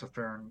pass a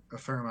fair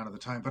amount of the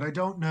time, but I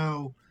don't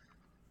know.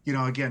 You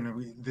know,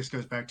 again, this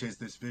goes back to is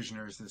this vision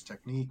or is this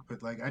technique?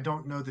 But like, I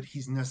don't know that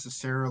he's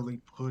necessarily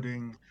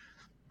putting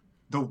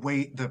the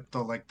weight, the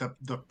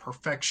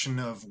perfection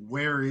of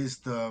where is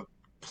the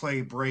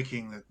play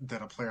breaking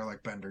that a player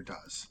like Bender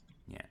does.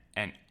 Yeah,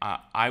 and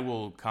I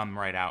will come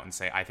right out and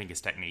say I think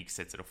his technique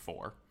sits at a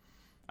 4.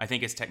 I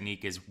think his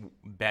technique is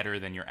better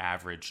than your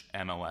average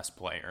MLS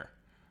player.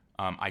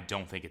 I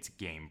don't think it's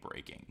game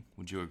breaking.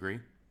 Would you agree?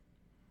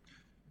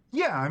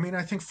 Yeah, I mean,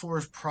 I think 4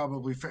 is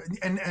probably fair.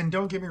 And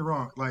don't get me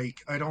wrong,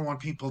 like I don't want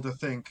people to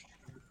think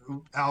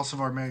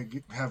Alcivar may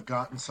have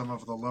gotten some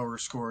of the lower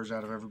scores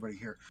out of everybody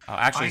here.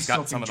 Actually, I he's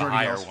still got some think of the Jordi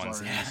higher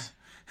ones. Alcivar Yeah.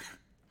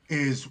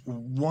 is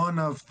one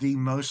of the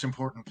most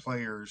important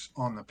players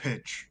on the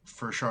pitch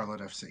for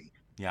Charlotte FC.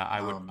 Yeah,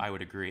 Um, I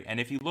would agree. And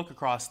if you look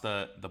across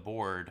the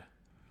board,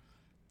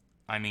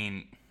 I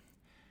mean,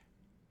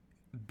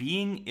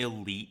 being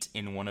elite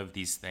in one of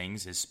these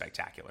things is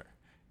spectacular.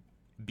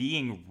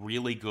 Being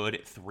really good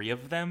at 3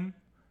 of them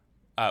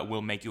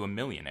will make you a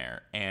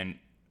millionaire. And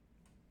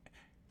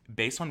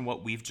based on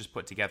what we've just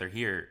put together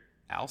here,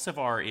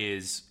 Alcivar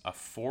is a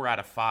 4 out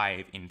of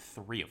 5 in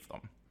 3 of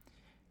them.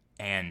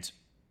 And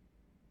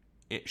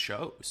it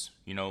shows,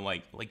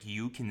 like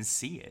you can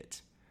see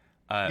it.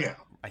 yeah,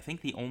 I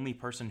think the only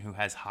person who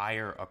has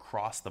higher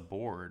across the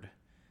board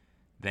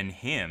than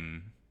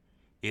him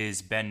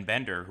is Ben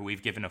Bender, who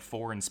we've given a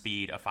 4 in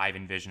speed, a 5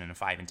 in vision, and a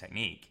 5 in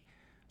technique.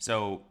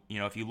 So,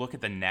 if you look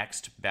at the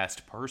next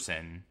best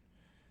person,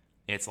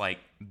 it's like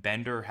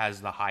Bender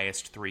has the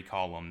highest 3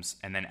 columns,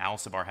 and then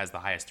Alcivar has the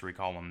highest 3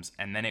 columns,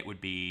 and then it would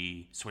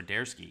be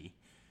Swiderski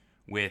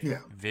with yeah.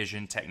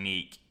 vision,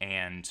 technique,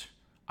 and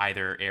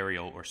either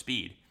aerial or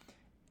speed.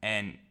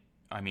 And,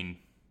 I mean,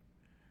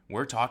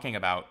 we're talking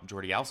about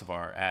Jordi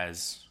Alcivar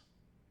as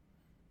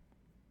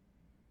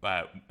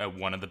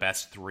one of the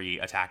best 3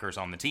 attackers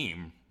on the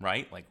team,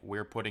 right? Like,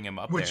 we're putting him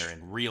up Which there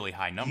in really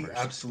high he numbers.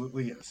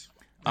 absolutely is.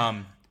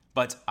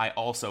 But I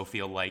also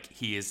feel like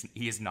he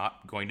is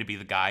not going to be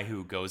the guy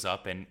who goes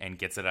up and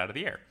gets it out of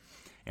the air.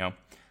 You know?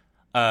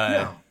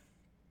 No.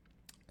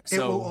 So,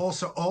 It will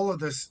also all of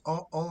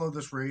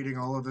this rating,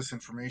 all of this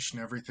information,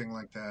 everything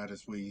like that,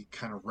 as we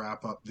kind of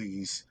wrap up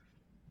these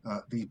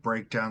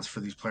breakdowns for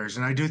these players.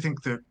 And I do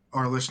think that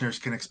our listeners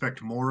can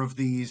expect more of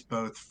these,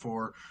 both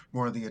for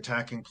more of the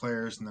attacking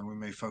players, and then we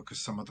may focus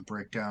some of the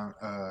breakdown,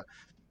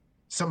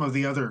 some of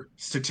the other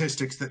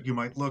statistics that you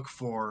might look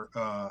for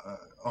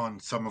on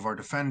some of our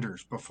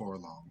defenders before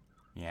long.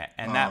 yeah,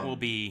 and Um, that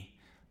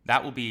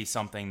will be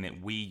something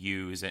that we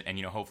use, and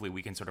hopefully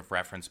we can sort of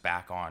reference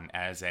back on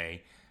as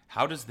a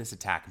how does this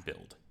attack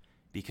build?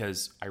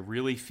 Because I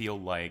really feel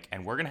like,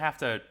 and we're gonna have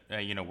to,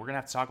 we're gonna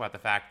have to talk about the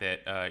fact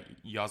that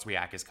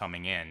Jozwiak is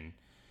coming in,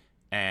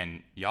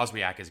 and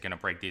Jozwiak is gonna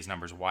break these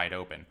numbers wide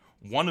open.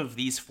 One of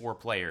these 4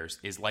 players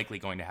is likely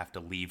going to have to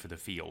leave the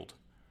field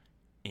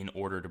in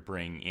order to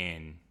bring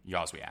in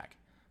Jozwiak.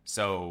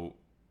 So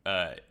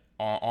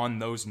on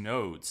those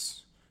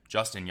notes,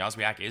 Justin,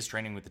 Jozwiak is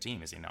training with the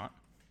team, is he not?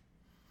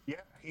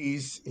 yeah,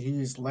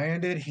 he's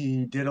landed.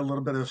 He did a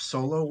little bit of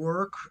solo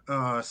work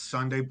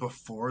Sunday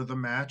before the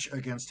match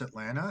against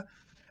Atlanta,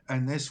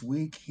 And this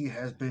week he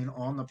has been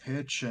on the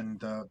pitch, and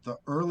the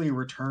early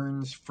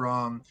returns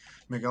from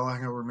Miguel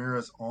Angel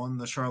Ramirez on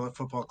the Charlotte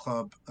Football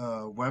Club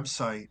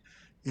website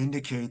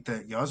indicate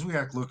that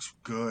Jozwiak looks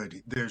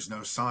good. There's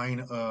no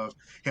sign of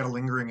he had a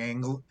lingering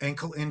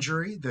ankle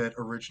injury that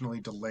originally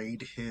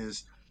delayed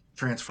his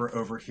transfer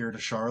over here to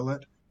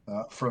Charlotte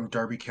from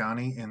Darby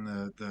County in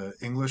the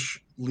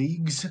English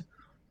leagues.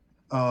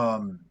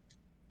 Um,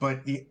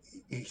 but it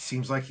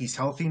seems like he's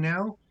healthy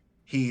now.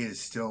 He is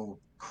still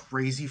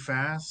crazy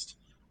fast.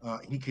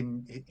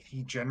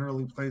 He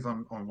generally plays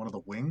on one of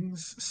the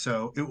wings,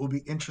 so it will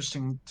be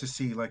interesting to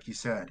see, like you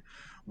said,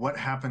 what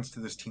happens to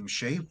this team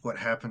shape, what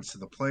happens to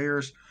the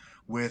players,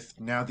 with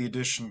now the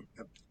addition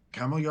of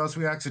Kamil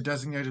Jozwiak's a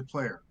designated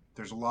player.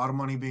 There's a lot of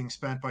money being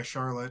spent by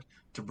Charlotte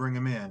to bring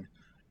him in.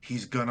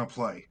 He's gonna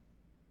play.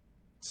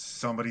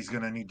 Somebody's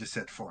gonna need to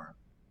sit for him.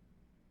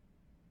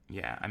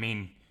 Yeah, I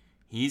mean,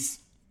 he's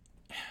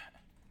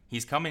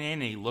coming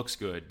in and he looks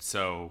good,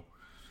 so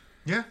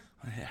yeah.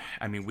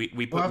 I mean, we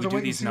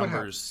do these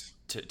numbers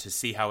to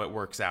see how it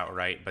works out,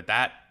 right? But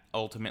that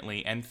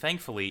ultimately and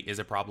thankfully is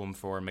a problem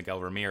for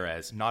Miguel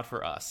Ramirez, not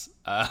for us.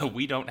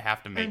 We don't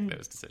have to make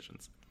those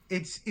decisions.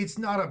 It's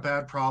not a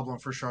bad problem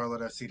for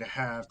Charlotte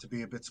FC to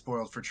be a bit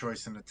spoiled for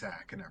choice and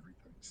attack and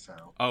everything.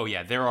 So oh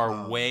yeah, there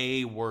are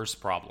way worse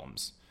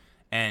problems,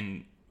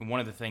 and one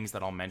of the things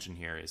that I'll mention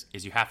here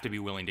is you have to be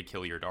willing to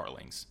kill your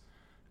darlings.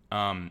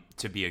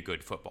 To be a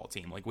good football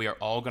team. Like, we are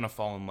all going to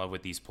fall in love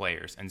with these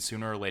players, and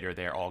sooner or later,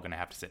 they're all going to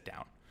have to sit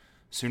down.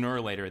 Sooner or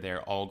later,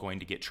 they're all going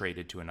to get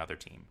traded to another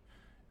team.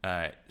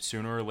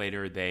 Sooner or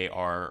later, they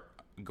are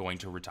going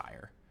to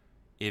retire.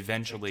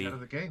 Eventually, out of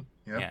the game.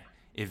 Yep. Yeah.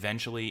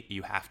 Eventually,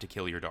 you have to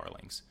kill your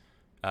darlings.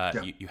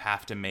 You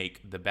have to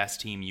make the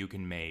best team you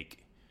can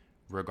make,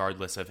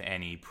 regardless of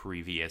any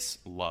previous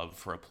love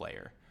for a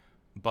player.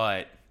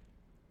 But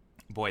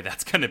boy,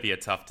 that's going to be a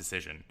tough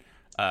decision.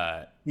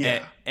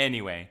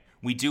 Anyway,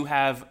 we do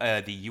have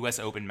the U.S.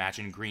 Open match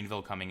in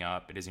Greenville coming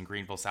up. It is in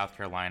Greenville, South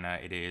Carolina.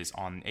 It is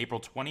on April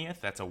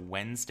 20th. That's a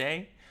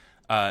Wednesday.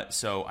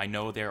 So I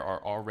know there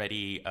are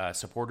already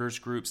supporters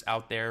groups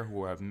out there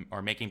who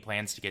are making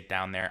plans to get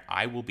down there.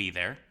 I will be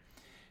there.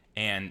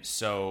 And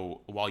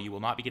so while you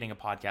will not be getting a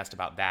podcast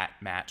about that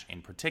match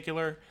in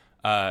particular,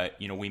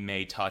 we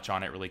may touch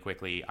on it really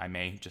quickly. I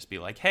may just be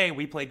like, hey,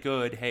 we played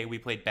good. Hey, we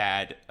played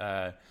bad.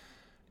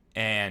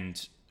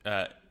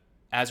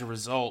 As a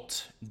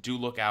result, do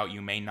look out.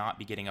 You may not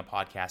be getting a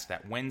podcast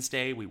that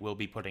Wednesday. We will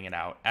be putting it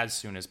out as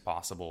soon as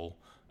possible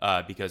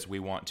because we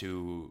want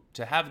to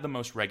have the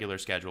most regular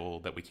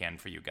schedule that we can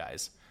for you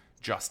guys.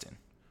 Justin,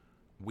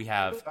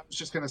 I was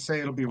just going to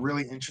say it'll be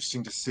really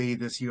interesting to see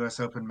this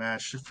U.S. Open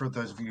match. For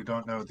those of you who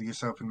don't know, the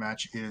U.S. Open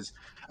match is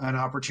an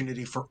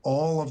opportunity for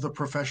all of the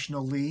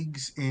professional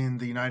leagues in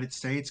the United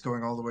States,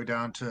 going all the way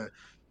down to,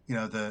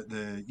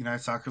 the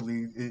United Soccer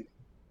League.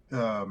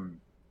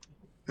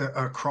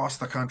 Across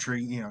the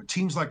country,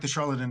 teams like the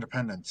Charlotte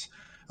Independents,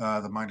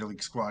 the minor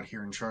league squad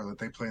here in Charlotte,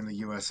 they play in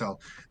the USL.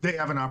 They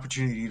have an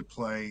opportunity to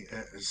play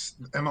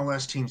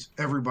MLS teams,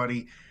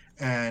 everybody,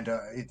 and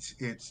it's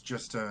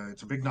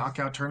a big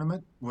knockout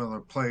tournament.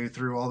 We'll play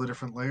through all the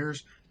different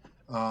layers.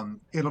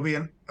 It'll be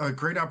a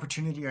great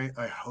opportunity,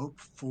 I hope,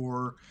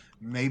 for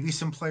maybe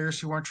some players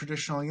who aren't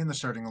traditionally in the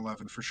starting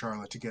 11 for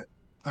Charlotte to get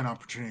an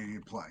opportunity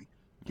to play,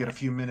 get a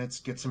few minutes,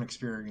 get some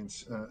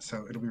experience.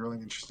 So it'll be really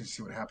interesting to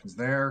see what happens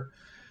there.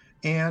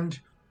 And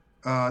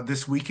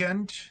this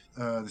weekend,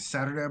 this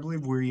Saturday, I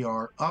believe, we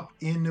are up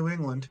in New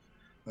England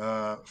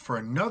for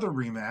another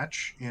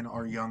rematch in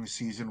our young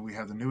season. We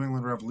have the New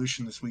England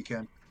Revolution this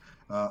weekend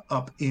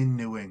up in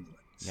New England.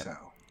 Yep. So,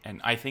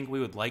 and I think we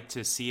would like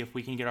to see if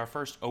we can get our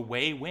first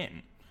away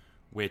win,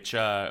 which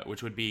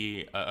would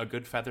be a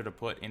good feather to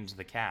put into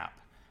the cap.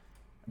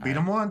 Beat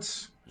them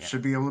once,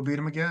 should be able to beat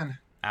them again.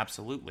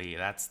 Absolutely.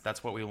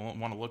 That's what we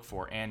want to look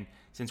for. And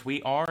since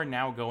we are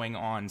now going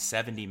on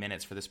 70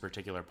 minutes for this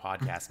particular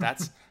podcast,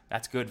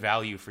 that's good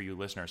value for you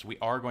listeners. We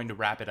are going to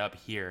wrap it up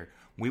here.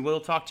 We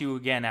will talk to you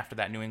again after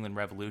that New England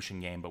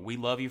Revolution game, but we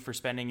love you for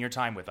spending your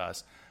time with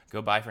us.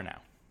 Goodbye for now.